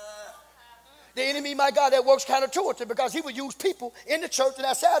 The enemy, my God, that works counterintuitive because he will use people in the church and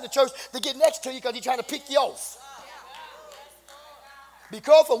outside the church to get next to you because he's trying to pick you off. Be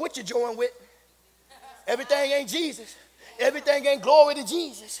careful what you join with. Everything ain't Jesus. Everything ain't glory to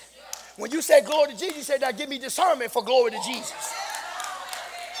Jesus. When you say glory to Jesus, you say, now give me discernment for glory to Jesus.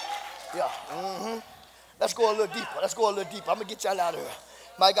 Yeah. Mm-hmm. Let's go a little deeper. I'm going to get y'all out of here.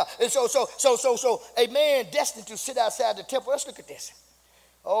 My God. And so a man destined to sit outside the temple. Let's look at this.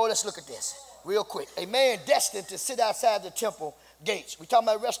 Let's look at this real quick. A man destined to sit outside the temple gates. We're talking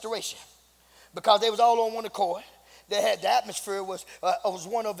about restoration because they was all on one accord. They had the atmosphere was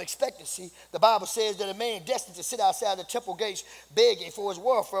one of expectancy. The Bible says that a man destined to sit outside the temple gates begging for his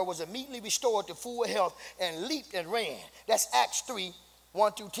welfare was immediately restored to full health and leaped and ran. That's Acts 3,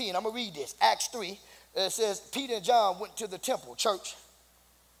 1 through 10. I'm going to read this. Acts 3, it says, Peter and John went to the temple church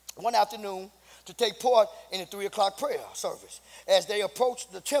one afternoon to take part in the 3 o'clock prayer service. As they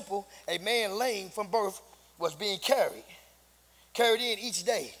approached the temple, a man lame from birth was being carried in each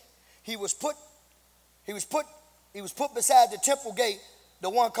day. He was put beside the temple gate, the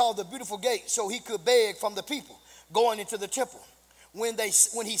one called the Beautiful Gate, so he could beg from the people going into the temple. When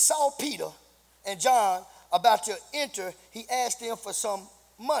he saw Peter and John about to enter, he asked them for some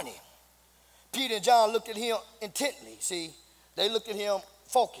money. Peter and John looked at him intently. See, they looked at him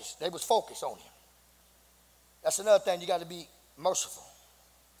focused. They was focused on him. That's another thing. You got to be merciful.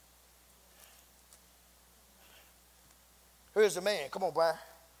 Here's the man. Come on, Brian.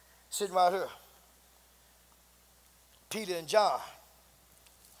 Sitting right here. Peter and John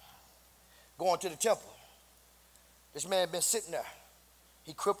going to the temple. This man been sitting there.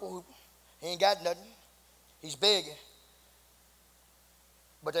 He crippled. He ain't got nothing. He's begging.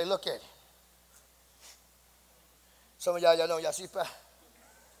 But they look at him. Some of y'all know, y'all see that?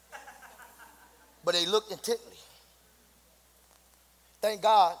 But they looked intently. Thank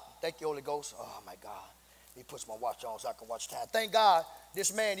God. Thank you, Holy Ghost. Oh, my God. He puts my watch on so I can watch time. Thank God,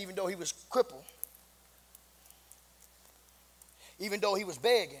 this man, even though he was crippled, even though he was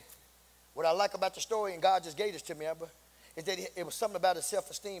begging, what I like about the story, and God just gave this to me, Amber, is that it was something about his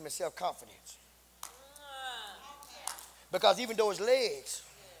self-esteem and self-confidence. Because even though his legs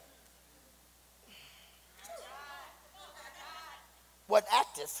weren't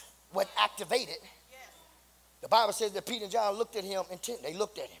active, weren't activated, the Bible says that Peter and John looked at him intently. They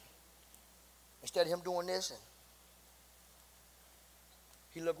looked at him. Instead of him doing this, and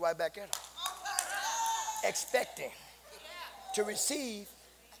he looked right back at him, expecting to receive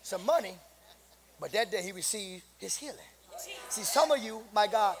some money, but that day he received his healing. See, some of you, my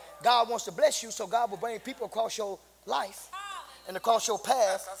God, God wants to bless you, so God will bring people across your life and across your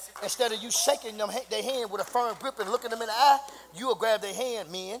path. Instead of you shaking them their hand with a firm grip and looking them in the eye, you will grab their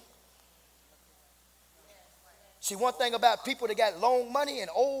hand, men. See, one thing about people that got long money and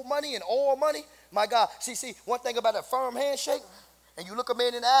old money and oil money, my God, see, one thing about a firm handshake, and you look a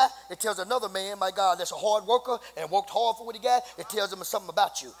man in the eye, it tells another man, my God, that's a hard worker and worked hard for what he got, it tells them something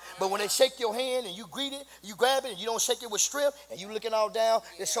about you. But when they shake your hand and you greet it, you grab it, and you don't shake it with strength, and you looking all down,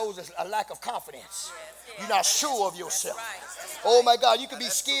 it shows a lack of confidence. You're not sure of yourself. Oh, my God, you can be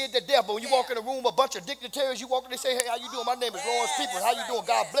scared to death, but when you walk in a room, a bunch of dignitaries, you walk in, they say, hey, how you doing? My name is Lawrence Peoples. How you doing?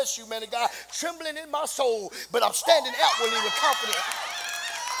 God bless you, man of God. Trembling in my soul, but I'm standing outwardly with confidence.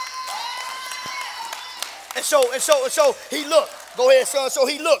 And so he looked. Go ahead, son. So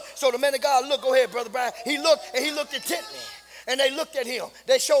he looked. So the man of God looked. Go ahead, Brother Brian. He looked, and he looked intently. And they looked at him.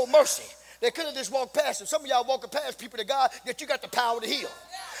 They showed mercy. They could have just walked past him. Some of y'all walking past people to God that you got the power to heal.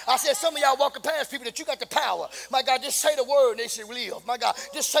 I said, some of y'all walking past people that you got the power. My God, just say the word, they should live. My God,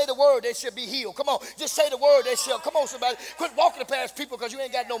 just say the word, they should be healed. Come on, just say the word, they shall. Come on, somebody. Quit walking past people because you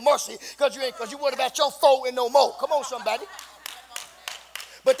ain't got no mercy, because you worried about your foe and no more. Come on, somebody.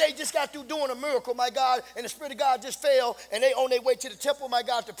 But they just got through doing a miracle, my God, and the Spirit of God just fell, and they on their way to the temple, my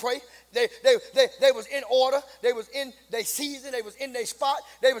God, to pray. They was in order. They was in their season. They was in their spot.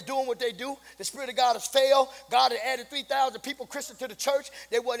 They was doing what they do. The Spirit of God has failed. God had added 3,000 people, Christians, to the church.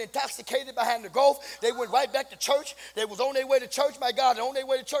 They weren't intoxicated behind the growth. They went right back to church. They was on their way to church, my God, and on their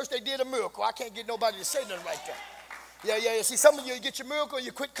way to church, they did a miracle. I can't get nobody to say nothing right there. Yeah. See, some of you get your miracle and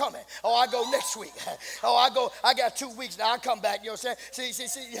you quit coming. Oh, I go next week. Oh, I got 2 weeks now. I come back. You know what I'm saying?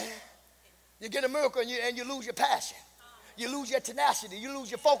 See. You get a miracle and you lose your passion. You lose your tenacity. You lose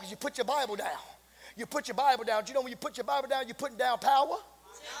your focus. You put your Bible down. You put your Bible down. Do you know when you put your Bible down, you're putting down power?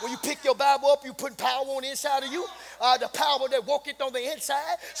 When you pick your Bible up, you put power on the inside of you. The power that worketh on the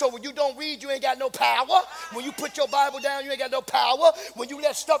inside. So when you don't read, you ain't got no power. When you put your Bible down, you ain't got no power. When you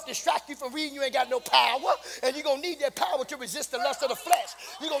let stuff distract you from reading, you ain't got no power. And you're going to need that power to resist the lust of the flesh.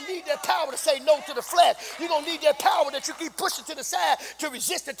 You're going to need that power to say no to the flesh. You're going to need that power that you keep pushing to the side to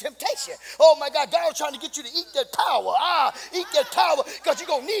resist the temptation. Oh, my God, God's trying to get you to eat that power. Eat that power, because you're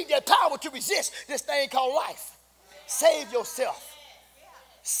going to need that power to resist this thing called life. Save yourself.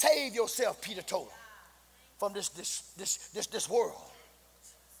 Save yourself, Peter told him, from this world.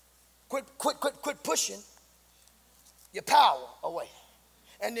 Quit pushing your power away,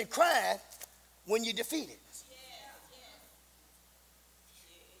 and then crying when you're defeated.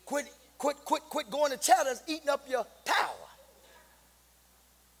 Quit going to challenge, eating up your power.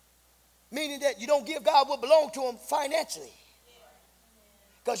 Meaning that you don't give God what belongs to him financially.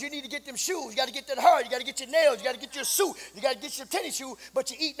 Because you need to get them shoes. You got to get that hair. You got to get your nails. You got to get your suit. You got to get your tennis shoes. But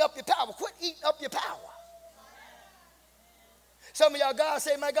you're eating up your power. Quit eating up your power. Some of y'all, God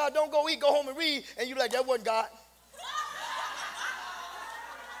say, my God, don't go eat, go home and read. And you're like, that wasn't God.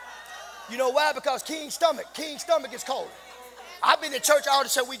 You know why? Because King Stomach is cold. I've been in church all the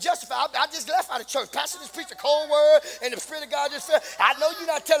time. We justify. I just left out of church. Pastor just preached a cold word, and the Spirit of God just fell. I know you're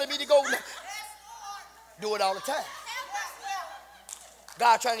not telling me to go do it all the time.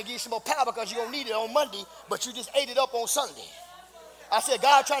 God trying to give you some more power because you're going to need it on Monday, but you just ate it up on Sunday. I said,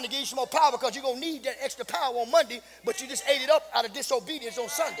 God trying to give you some more power because you're going to need that extra power on Monday, but you just ate it up out of disobedience on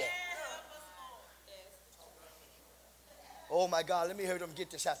Sunday. Oh, my God, let me hear them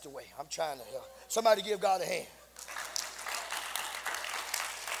get this out the way. I'm trying to help. Somebody give God a hand.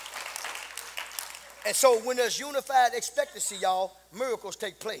 And so when there's unified expectancy, y'all, miracles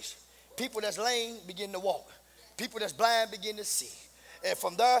take place. People that's lame begin to walk. People that's blind begin to see. And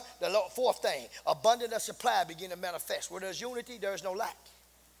from there, the fourth thing, abundance of supply begin to manifest. Where there's unity, there is no lack.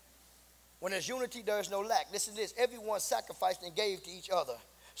 When there's unity, there is no lack. Listen to this. Everyone sacrificed and gave to each other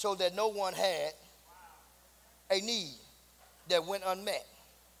so that no one had a need that went unmet.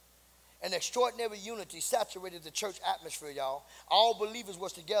 An extraordinary unity saturated the church atmosphere, y'all. All believers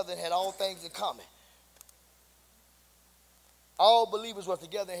was together and had all things in common. All believers were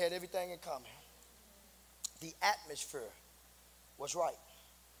together and had everything in common. The atmosphere was right.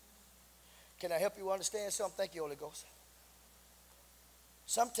 Can I help you understand something? Thank you, Holy Ghost.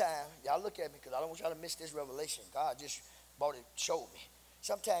 Sometimes, y'all look at me because I don't want y'all to miss this revelation. God just brought it, showed me.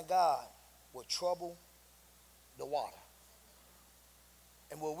 Sometimes God will trouble the water.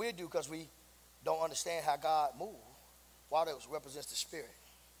 And what we'll do, because we don't understand how God moves, water represents the Spirit.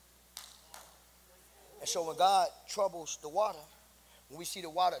 And so when God troubles the water, when we see the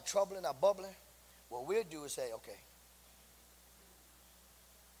water troubling or bubbling, what we'll do is say, okay.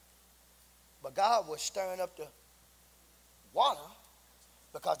 But God was stirring up the water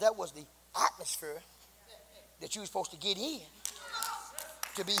because that was the atmosphere that you were supposed to get in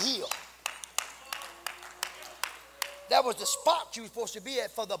to be healed. That was the spot you were supposed to be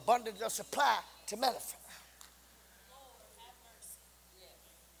at for the abundance of supply to manifest.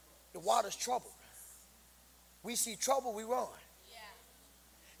 The water's troubled. We see trouble, we run.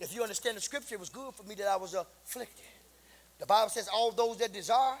 If you understand the scripture, it was good for me that I was afflicted. The Bible says all those that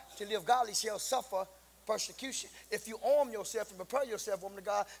desire to live godly shall suffer persecution. If you arm yourself and prepare yourself, woman of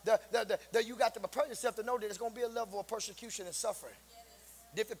God, you got to prepare yourself to know that there's going to be a level of persecution and suffering.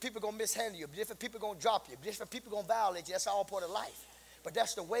 Different people are going to mishandle you. Different people are going to drop you. Different people are going to violate you. That's all part of life. But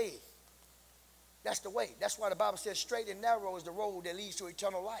that's the way. That's the way. That's why the Bible says straight and narrow is the road that leads to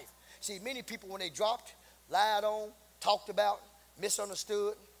eternal life. See, many people, when they dropped, lied on, talked about,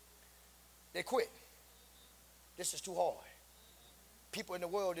 misunderstood, they quit. This is too hard. People in the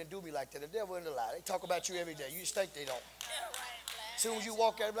world didn't do me like that. The devil and the lie. They talk about you every day. You just think they don't. As soon as you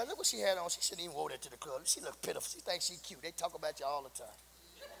walk out, like, look what she had on. She shouldn't even wore that to the club. She look pitiful. She thinks she's cute. They talk about you all the time.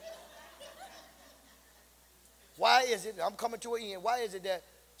 Why is it, I'm coming to an end, why is it that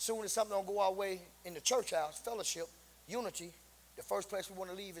soon as something don't go our way in the church house, fellowship, unity, the first place we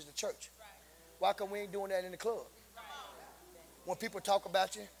want to leave is the church? Why come we ain't doing that in the club? When people talk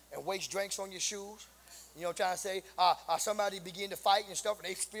about you and waste drinks on your shoes, you know, trying to say, somebody begin to fight and stuff, and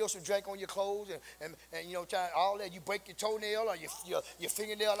they spill some drink on your clothes, and you know, trying all that, you break your toenail or your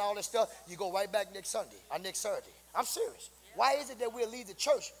fingernail and all that stuff, you go right back next Sunday or next Saturday. I'm serious. Why is it that we'll leave the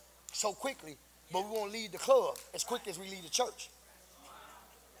church so quickly, but we won't leave the club as quick as we leave the church?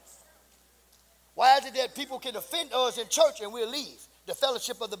 Why is it that people can offend us in church and we'll leave the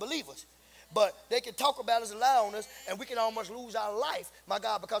fellowship of the believers? But they can talk about us and lie on us, and we can almost lose our life, my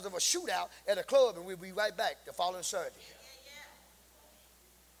God, because of a shootout at a club, and we'll be right back the following Saturday.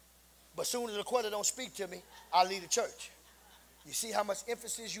 But soon as the quarter don't speak to me, I leave the church. You see how much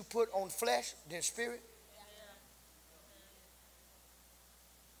emphasis you put on flesh than spirit?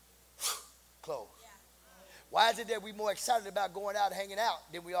 Close. Why is it that we're more excited about going out and hanging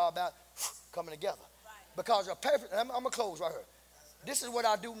out than we are about coming together? Because a perfect, I'm going to close right here. This is what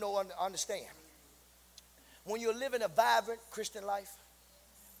I do know and understand. When you're living a vibrant Christian life,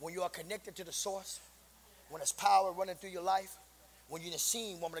 when you are connected to the source, when there's power running through your life, when you've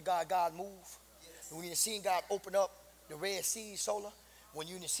seen, woman of God move, when you've seen God open up the Red Sea, solar, when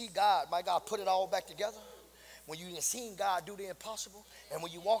you've seen God, my God, put it all back together, when you've seen God do the impossible, and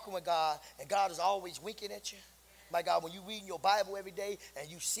when you're walking with God, and God is always winking at you, my God, when you reading your Bible every day and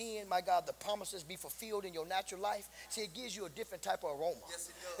you seeing, my God, the promises be fulfilled in your natural life, see, it gives you a different type of aroma. Yes,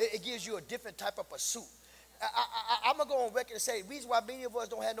 it gives you a different type of pursuit. I'm going to go on record and say the reason why many of us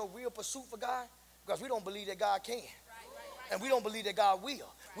don't have no real pursuit for God, because we don't believe that God can. And we don't believe that God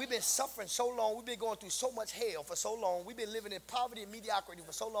will. We've been suffering so long. We've been going through so much hell for so long. We've been living in poverty and mediocrity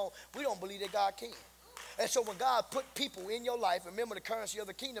for so long. We don't believe that God can. And so when God put people in your life, remember the currency of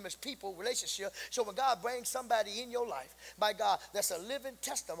the kingdom is people, relationship. So when God brings somebody in your life, my God, that's a living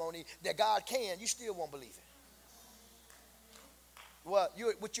testimony that God can, you still won't believe it. Well,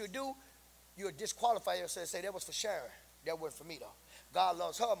 what you do, you'll disqualify yourself and say, that was for Sharon. That wasn't for me, though. God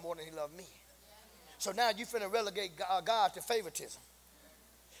loves her more than he loved me. So now you're finna relegate God to favoritism.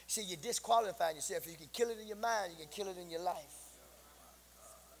 See, you're disqualifying yourself. You can kill it in your mind, you can kill it in your life.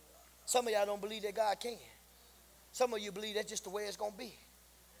 Some of y'all don't believe that God can. Some of you believe that's just the way it's going to be.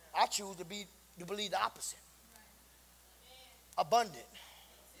 I choose to believe the opposite. Abundant.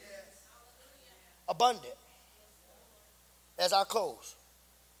 Abundant. As I close,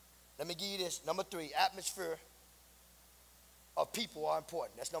 let me give you this. Number 3, atmosphere of people are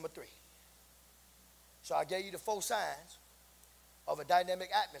important. That's number 3. So I gave you the 4 signs of a dynamic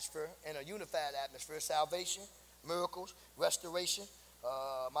atmosphere and a unified atmosphere. Salvation, miracles, restoration,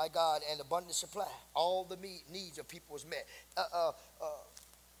 my God, and abundant supply. All the needs of people is met.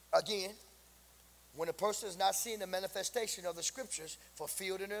 Again, when a person is not seeing the manifestation of the scriptures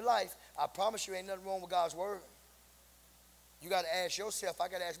fulfilled in their life, I promise you ain't nothing wrong with God's word. You got to ask yourself, I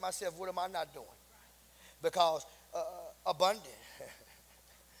got to ask myself, what am I not doing? Because abundant.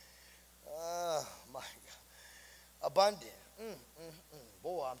 My God. Abundant.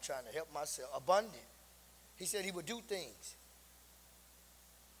 Boy, I'm trying to help myself. Abundant. He said he would do things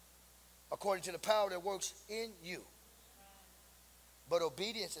according to the power that works in you. But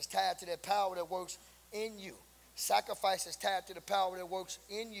obedience is tied to that power that works in you. Sacrifice is tied to the power that works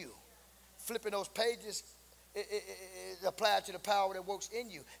in you. Flipping those pages, it applied to the power that works in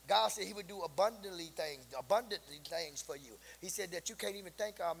you. God said he would do abundantly things for you. He said that you can't even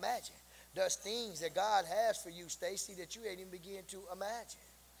think or imagine. There's things that God has for you, Stacy, that you ain't even begin to imagine.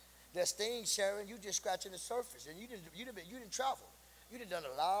 There's things, Sharon, you just scratching the surface, and you didn't travel. You done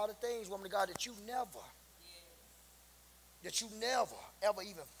a lot of things, woman of God, that you never ever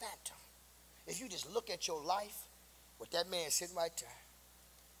even phantom. If you just look at your life with that man sitting right there,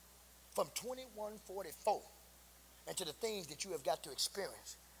 from 2144 and to the things that you have got to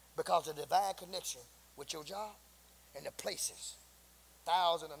experience because of the divine connection with your job and the places,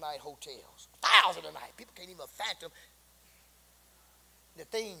 1,000-a-night hotels, 1,000 a night. People can't even fathom the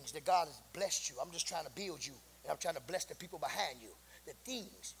things that God has blessed you. I'm just trying to build you, and I'm trying to bless the people behind you. The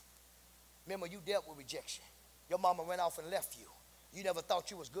things. Remember, you dealt with rejection. Your mama went off and left you. You never thought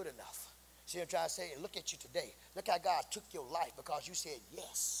you was good enough. See what I'm trying to say? Look at you today. Look how God took your life because you said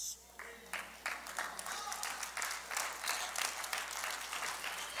yes.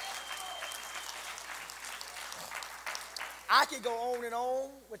 I could go on and on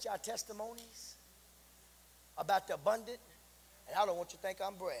with your testimonies about the abundant, and I don't want you to think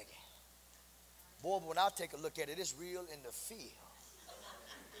I'm bragging. Boy, but when I take a look at it, it's real in the field.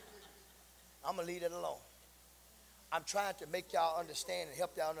 I'm going to leave it alone. I'm trying to make y'all understand and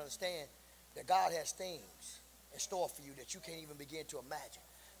help y'all understand that God has things in store for you that you can't even begin to imagine.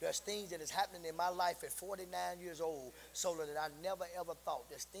 There's things that is happening in my life at 49 years old, so that I never ever thought.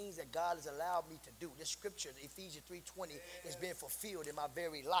 There's things that God has allowed me to do. This scripture, Ephesians 3:20, is being fulfilled in my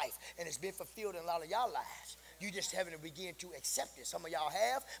very life, and it's been fulfilled in a lot of y'all lives. You just haven't begun to accept it. Some of y'all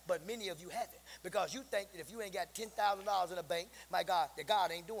have, but many of you haven't, because you think that if you ain't got $10,000 in the bank, my God, that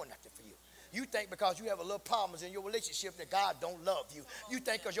God ain't doing nothing for you. You think because you have a little problems in your relationship that God don't love you. You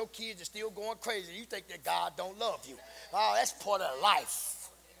think because your kids are still going crazy, you think that God don't love you. Oh, that's part of life.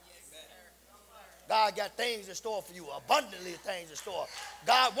 God got things in store for you, abundantly things in store.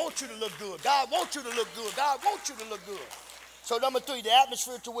 God wants you to look good. God wants you to look good. God wants you to look good. So number three, the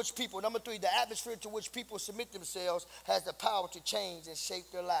atmosphere to which people submit themselves has the power to change and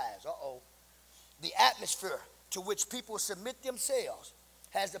shape their lives. The atmosphere to which people submit themselves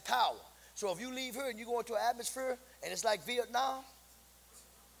has the power. So if you leave here and you go into an atmosphere and it's like Vietnam,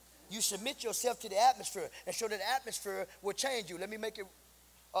 you submit yourself to the atmosphere, and so that atmosphere will change you. Let me make it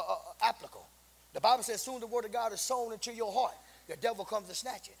applicable. The Bible says, soon the word of God is sown into your heart, the devil comes to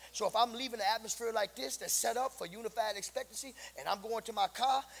snatch it. So if I'm leaving an atmosphere like this that's set up for unified expectancy, and I'm going to my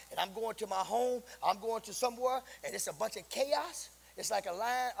car, and I'm going to my home, I'm going to somewhere, and it's a bunch of chaos, it's like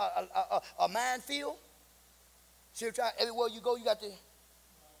a minefield. See, everywhere you go, you got to,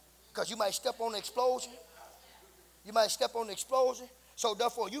 because you might step on the explosion. You might step on the explosion. So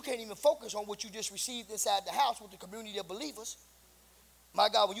therefore, you can't even focus on what you just received inside the house with the community of believers. My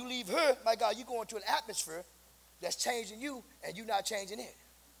God, when you leave here, my God, you go into an atmosphere that's changing you, and you're not changing it.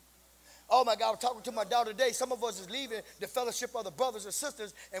 Oh, my God, I was talking to my daughter today. Some of us is leaving the fellowship of the brothers and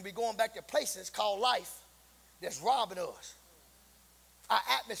sisters, and we're going back to places called life that's robbing us. Our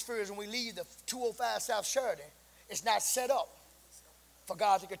atmosphere is when we leave the 205 South Sheridan, it's not set up for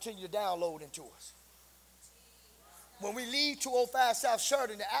God to continue to download into us. When we leave 205 South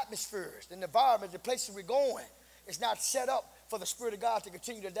Sheridan, the atmospheres, the environment, the places we're going, it's not set up for the Spirit of God to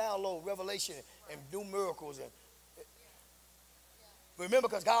continue to download revelation and do miracles. And remember,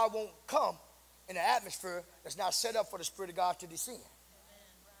 because God won't come in an atmosphere that's not set up for the Spirit of God to descend.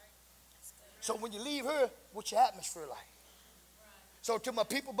 So when you leave here, what's your atmosphere like? So to my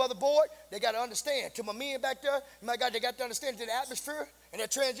people, Brother Boyd, they got to understand. To my men back there, my God, they got to understand to the atmosphere and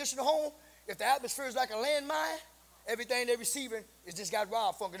that transition home. If the atmosphere is like a landmine, everything they're receiving is just got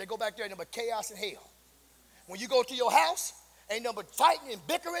robbed from. They go back there and number chaos and hell. When you go to your house, ain't number fighting and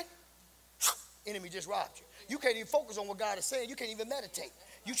bickering. Enemy just robbed you. You can't even focus on what God is saying. You can't even meditate.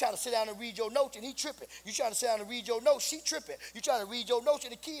 You try to sit down and read your notes and he tripping. You try to sit down and read your notes, she tripping. You try to read your notes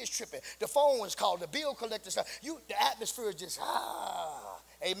and the kids tripping. The phone is called, the bill collector stuff. The atmosphere is just,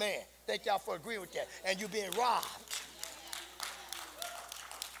 amen. Thank y'all for agreeing with that. And you're being robbed.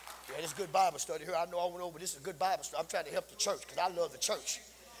 Yeah, this is good Bible study here. I know I went over, this is a good Bible study. I'm trying to help the church because I love the church.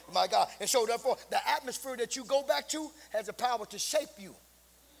 My God. And so therefore, the atmosphere that you go back to has the power to shape you.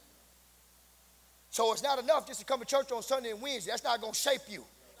 So it's not enough just to come to church on Sunday and Wednesday. That's not going to shape you.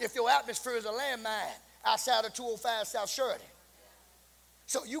 If your atmosphere is a landmine outside of 205 South Sheridan.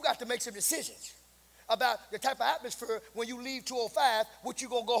 So you got to make some decisions about the type of atmosphere when you leave 205, what you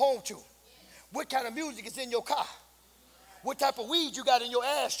going to go home to. What kind of music is in your car? What type of weed you got in your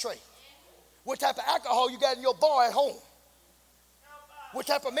ashtray? What type of alcohol you got in your bar at home? What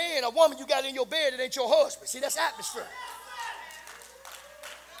type of man or woman you got in your bed that ain't your husband? See, that's atmosphere.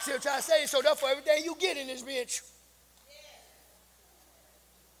 See what I'm trying to say? So therefore, everything you get in this bench.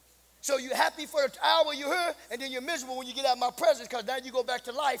 So you're happy for the hour you're here, and then you're miserable when you get out of my presence because now you go back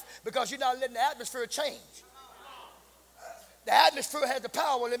to life because you're not letting the atmosphere change. The atmosphere has the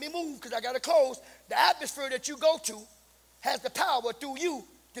power. Let me move because I got to close. The atmosphere that you go to has the power through you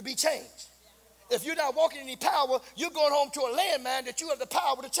to be changed. If you're not walking in any power, you're going home to a landmine that you have the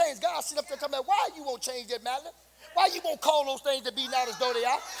power to change. God sit up there talking about why you won't change that matter? Why you won't call those things to be not as though they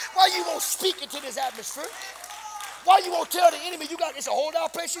are? Why you won't speak into this atmosphere? Why you won't tell the enemy you got, it's a whole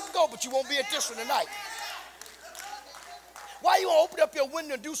lot place you can go, but you won't be at this one tonight? Why you won't open up your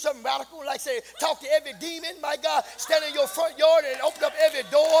window and do something radical, like say, talk to every demon, my God, stand in your front yard and open up every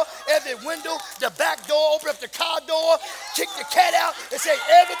door, every window, the back door, open up the car door, kick the cat out, and say,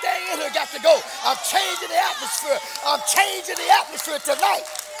 everything in here got to go. I'm changing the atmosphere. I'm changing the atmosphere tonight.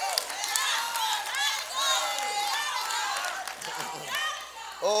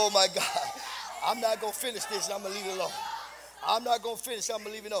 Oh, my God. I'm not going to finish this, and I'm going to leave it alone. I'm not going to finish. I'm going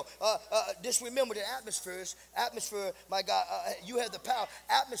to leave it alone. Just remember the atmosphere, my God, you have the power.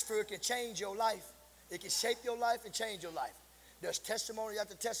 Atmosphere can change your life. It can shape your life and change your life. There's testimony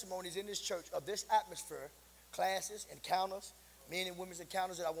after testimonies in this church of this atmosphere, classes, encounters, men and women's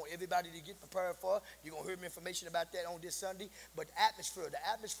encounters that I want everybody to get prepared for. You're going to hear me information about that on this Sunday. But the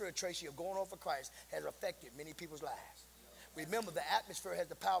atmosphere, Tracy, of going on for Christ has affected many people's lives. Remember, the atmosphere has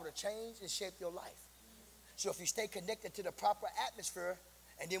the power to change and shape your life. So if you stay connected to the proper atmosphere,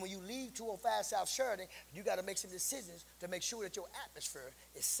 and then when you leave 205 South Sheridan, you got to make some decisions to make sure that your atmosphere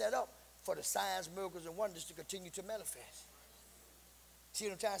is set up for the signs, miracles, and wonders to continue to manifest. See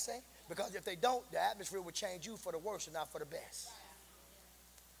what I'm trying to say? Because if they don't, the atmosphere will change you for the worse and not for the best.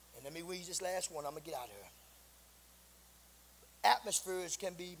 And let me read this last one. I'm going to get out of here. Atmospheres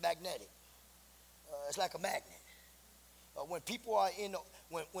can be magnetic. It's like a magnet. When people are in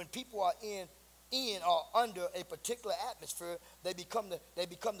or under a particular atmosphere, they become the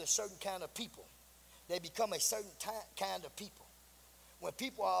certain kind of people. They become a certain kind of people. When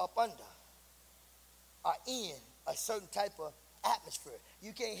people are up under, are in a certain type of atmosphere,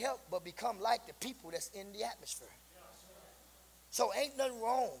 you can't help but become like the people that's in the atmosphere. So ain't nothing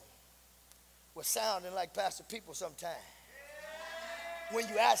wrong with sounding like Pastor People sometimes. When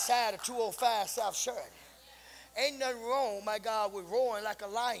you're outside of 205 South Sheridan. Ain't nothing wrong, my God, with roaring like a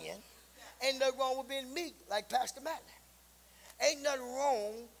lion. Ain't nothing wrong with being meek like Pastor Matt. Ain't nothing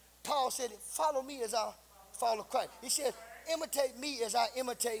wrong. Paul said, follow me as I follow Christ. He said, imitate me as I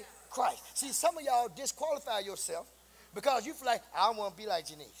imitate Christ. See, some of y'all disqualify yourself because you feel like, I don't want to be like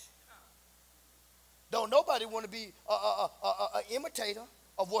Janice. Don't nobody want to be an imitator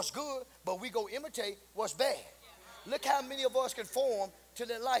of what's good, but we go imitate what's bad. Look how many of us conform to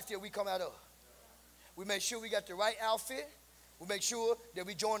the life that we come out of. We make sure we got the right outfit. We make sure that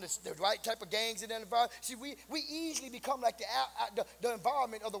we join the right type of gangs in that environment. See, we easily become like the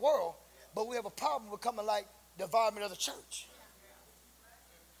environment of the world, but we have a problem becoming like the environment of the church.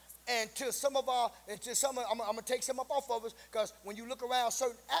 And I'm going to take some up off of us, because when you look around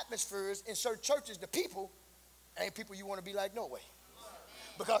certain atmospheres in certain churches, the people ain't people you want to be like no way.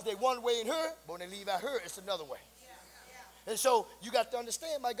 Because they one way in here, but when they leave out here, it's another way. And so you got to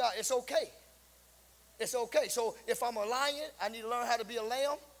understand, my God, it's okay. It's okay. So if I'm a lion, I need to learn how to be a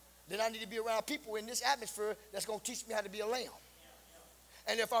lamb. Then I need to be around people in this atmosphere that's going to teach me how to be a lamb.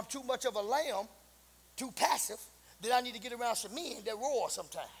 And if I'm too much of a lamb, too passive, then I need to get around some men that roar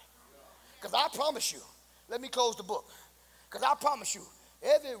sometimes. Because I promise you, let me close the book. Because I promise you,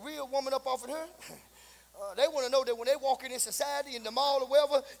 every real woman up off in here, they want to know that when they walk in society, in the mall or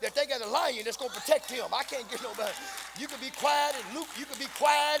wherever, that they got a lion that's going to protect them. I can't get nobody. You can be quiet and Luke, you can be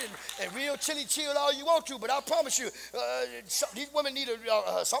quiet and real chill all you want to, but I promise you, these women need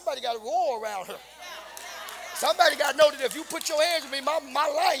somebody got to roar around her. Somebody got to know that if you put your hands on me, my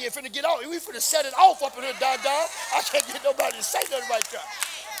line ain't finna get off. We finna set it off up in here, Don. I can't get nobody to say nothing right there.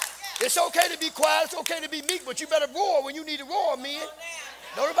 It's okay to be quiet. It's okay to be meek, but you better roar when you need to roar, man.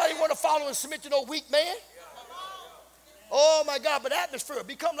 Don't nobody want to follow and submit to no weak man. Oh, my God, but atmosphere.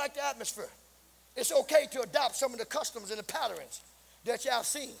 Become like the atmosphere. It's okay to adopt some of the customs and the patterns that y'all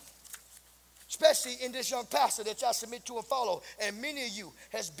seen, especially in this young pastor that y'all submit to and follow. And many of you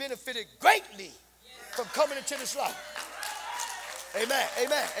has benefited greatly from coming into this life. Amen,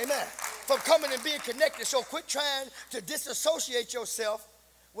 amen, amen. From coming and being connected. So quit trying to disassociate yourself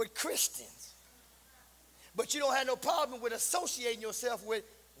with Christians. But you don't have no problem with associating yourself with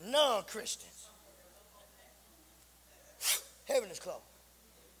non-Christians. Heaven is close.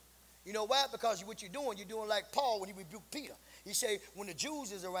 You know why? Because what you're doing like Paul when he rebuked Peter. He said, when the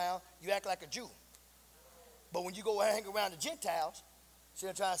Jews is around, you act like a Jew. But when you go hang around the Gentiles, see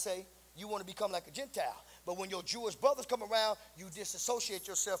what I'm trying to say? You want to become like a Gentile. But when your Jewish brothers come around, you disassociate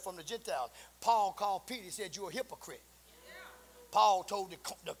yourself from the Gentiles. Paul called Peter, he said, you're a hypocrite. Yeah. Paul told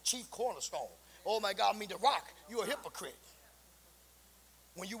the chief cornerstone, oh my God, I mean the rock, you're a hypocrite.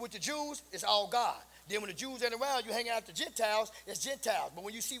 When you with the Jews, it's all God. Then when the Jews ain't around, you hang out with the Gentiles, it's Gentiles. But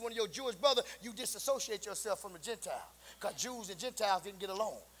when you see one of your Jewish brothers, you disassociate yourself from the Gentiles. Because Jews and Gentiles didn't get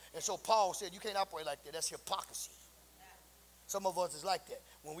along. And so Paul said, you can't operate like that. That's hypocrisy. Some of us is like that.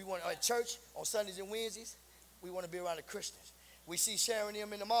 When we want at church on Sundays and Wednesdays, we want to be around the Christians. We see Sharon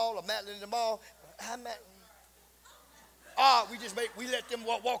them in the mall or Madeline in the mall. Hi, Madeline. We let them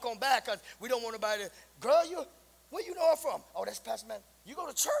walk on back because we don't want nobody to, girl, where you know her from? Oh, that's Pastor Madeline. You go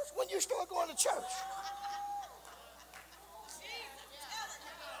to church? When you start going to church?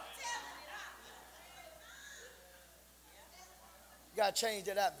 You got to change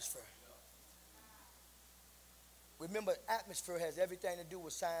that atmosphere. Remember, atmosphere has everything to do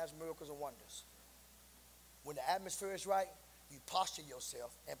with signs, miracles, and wonders. When the atmosphere is right, you posture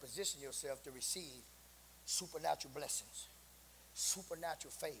yourself and position yourself to receive supernatural blessings,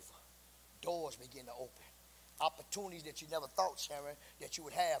 supernatural favor. Doors begin to open. Opportunities that you never thought, Sharon, that you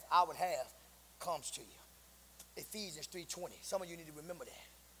would have, I would have, comes to you. Ephesians 3:20. Some of you need to remember that.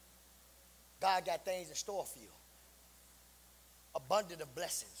 God got things in store for you. Abundant of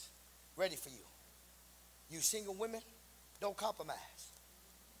blessings ready for you. You single women, don't compromise.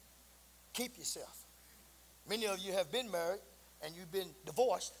 Keep yourself. Many of you have been married and you've been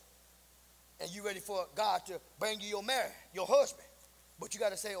divorced and you're ready for God to bring you your husband. But you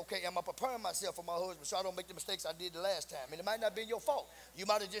got to say, okay, am I preparing myself for my husband so I don't make the mistakes I did the last time? And it might not be your fault. He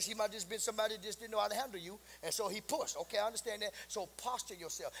might have just been somebody that just didn't know how to handle you, and so he pushed. Okay, I understand that. So posture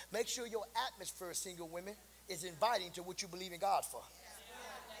yourself. Make sure your atmosphere, single women, is inviting to what you believe in God for.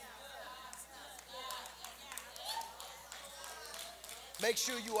 Make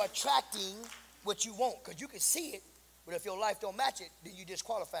sure you are attracting what you want, because you can see it, but if your life don't match it, then you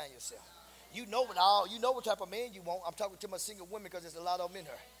disqualifying yourself. You know what type of man you want. I'm talking to my single women because there's a lot of them in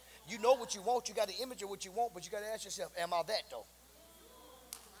her. You know what you want. You got the image of what you want, but you got to ask yourself, am I that though?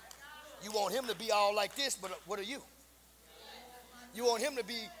 You want him to be all like this, but what are you? You want him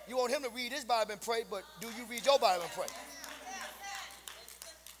to read his Bible and pray, but do you read your Bible and pray?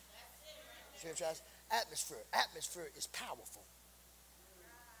 See what I'm saying? Atmosphere. Atmosphere is powerful.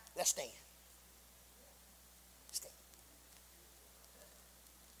 Let's stand. Stand.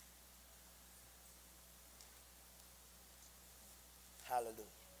 Hallelujah.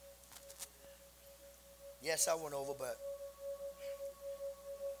 Yes, I went over, but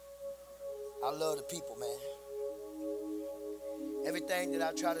I love the people, man. Everything that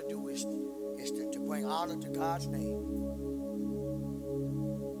I try to do is to bring honor to God's name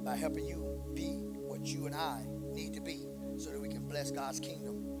by helping you be what you and I need to be so that we can bless God's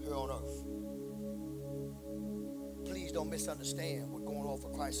kingdom here on earth. Please don't misunderstand what going hard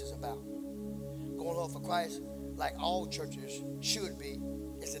for Christ is about. Going hard for Christ, like all churches should be,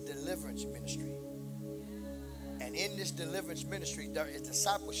 is a deliverance ministry. And in this deliverance ministry, there is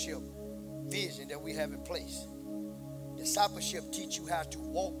discipleship vision that we have in place. Discipleship teach you how to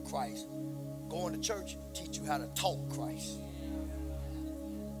walk Christ. Going to church teach you how to talk Christ.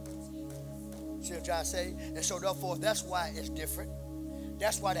 See what I'm trying to say? And so therefore, that's why it's different.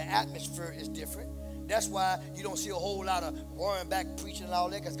 That's why the atmosphere is different. That's why you don't see a whole lot of roaring back preaching and all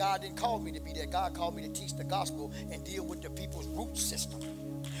that, because God didn't call me to be that. God called me to teach the gospel and deal with the people's root system.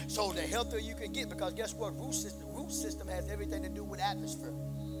 So the healthier you can get, because guess what? Root system has everything to do with atmosphere.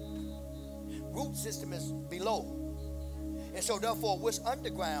 Root system is below. And so therefore, what's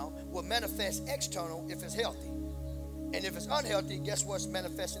underground will manifest external if it's healthy. And if it's unhealthy, guess what's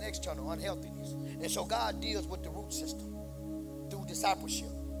manifesting external? Unhealthiness. And so God deals with the root system through discipleship.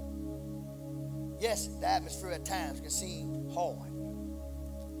 Yes, the atmosphere at times can seem hard.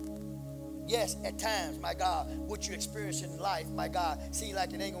 Yes, at times, my God, what you experience in life, my God, seems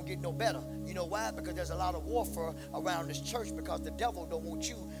like it ain't going to get no better. You know why? Because there's a lot of warfare around this church, because the devil don't want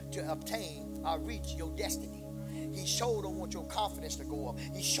you to obtain or reach your destiny. He sure don't want your confidence to go up.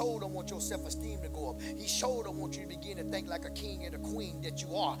 He sure don't want your self-esteem to go up. He sure don't want you to begin to think like a king and a queen that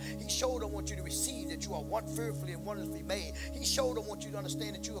you are. He sure don't want you to receive that you are one fearfully and wonderfully made. He sure don't want you to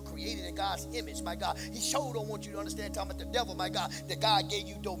understand that you are created in God's image, my God. He sure don't want you to understand, talking about the devil, my God, that God gave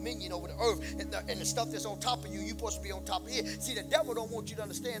you dominion over the earth, and the stuff that's on top of you, you're supposed to be on top of it. See, the devil don't want you to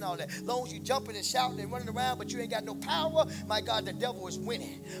understand all that. As long as you jumping and shouting and running around, but you ain't got no power, my God, the devil is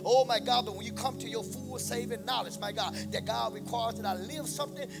winning. Oh, my God, but when you come to your full saving knowledge, my God, that God requires that I live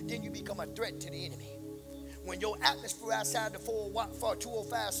something, then you become a threat to the enemy. When your atmosphere outside the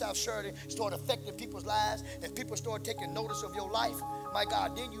 205 South Sheridan start affecting people's lives, and people start taking notice of your life, my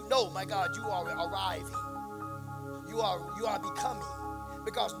God, then you know, my God, you are arriving. You are becoming,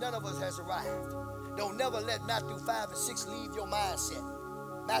 because none of us has arrived. Don't never let Matthew 5 and 6 leave your mindset.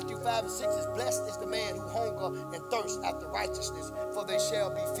 Matthew 5 and 6 is, blessed is the man who hunger and thirst after righteousness, for they shall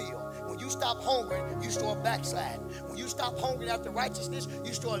be filled. When you stop hungering, you start backsliding. When you stop hungering after righteousness,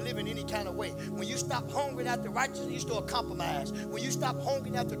 you start living any kind of way. When you stop hungering after righteousness, you start compromise. When you stop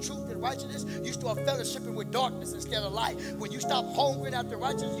hungering after truth and righteousness, you start fellowshipping with darkness instead of light. When you stop hungering after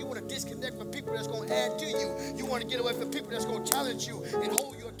righteousness, you want to disconnect from people that's going to add to you. You want to get away from people that's going to challenge you and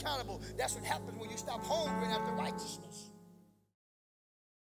hold you accountable. That's what happens when you stop hungering after righteousness.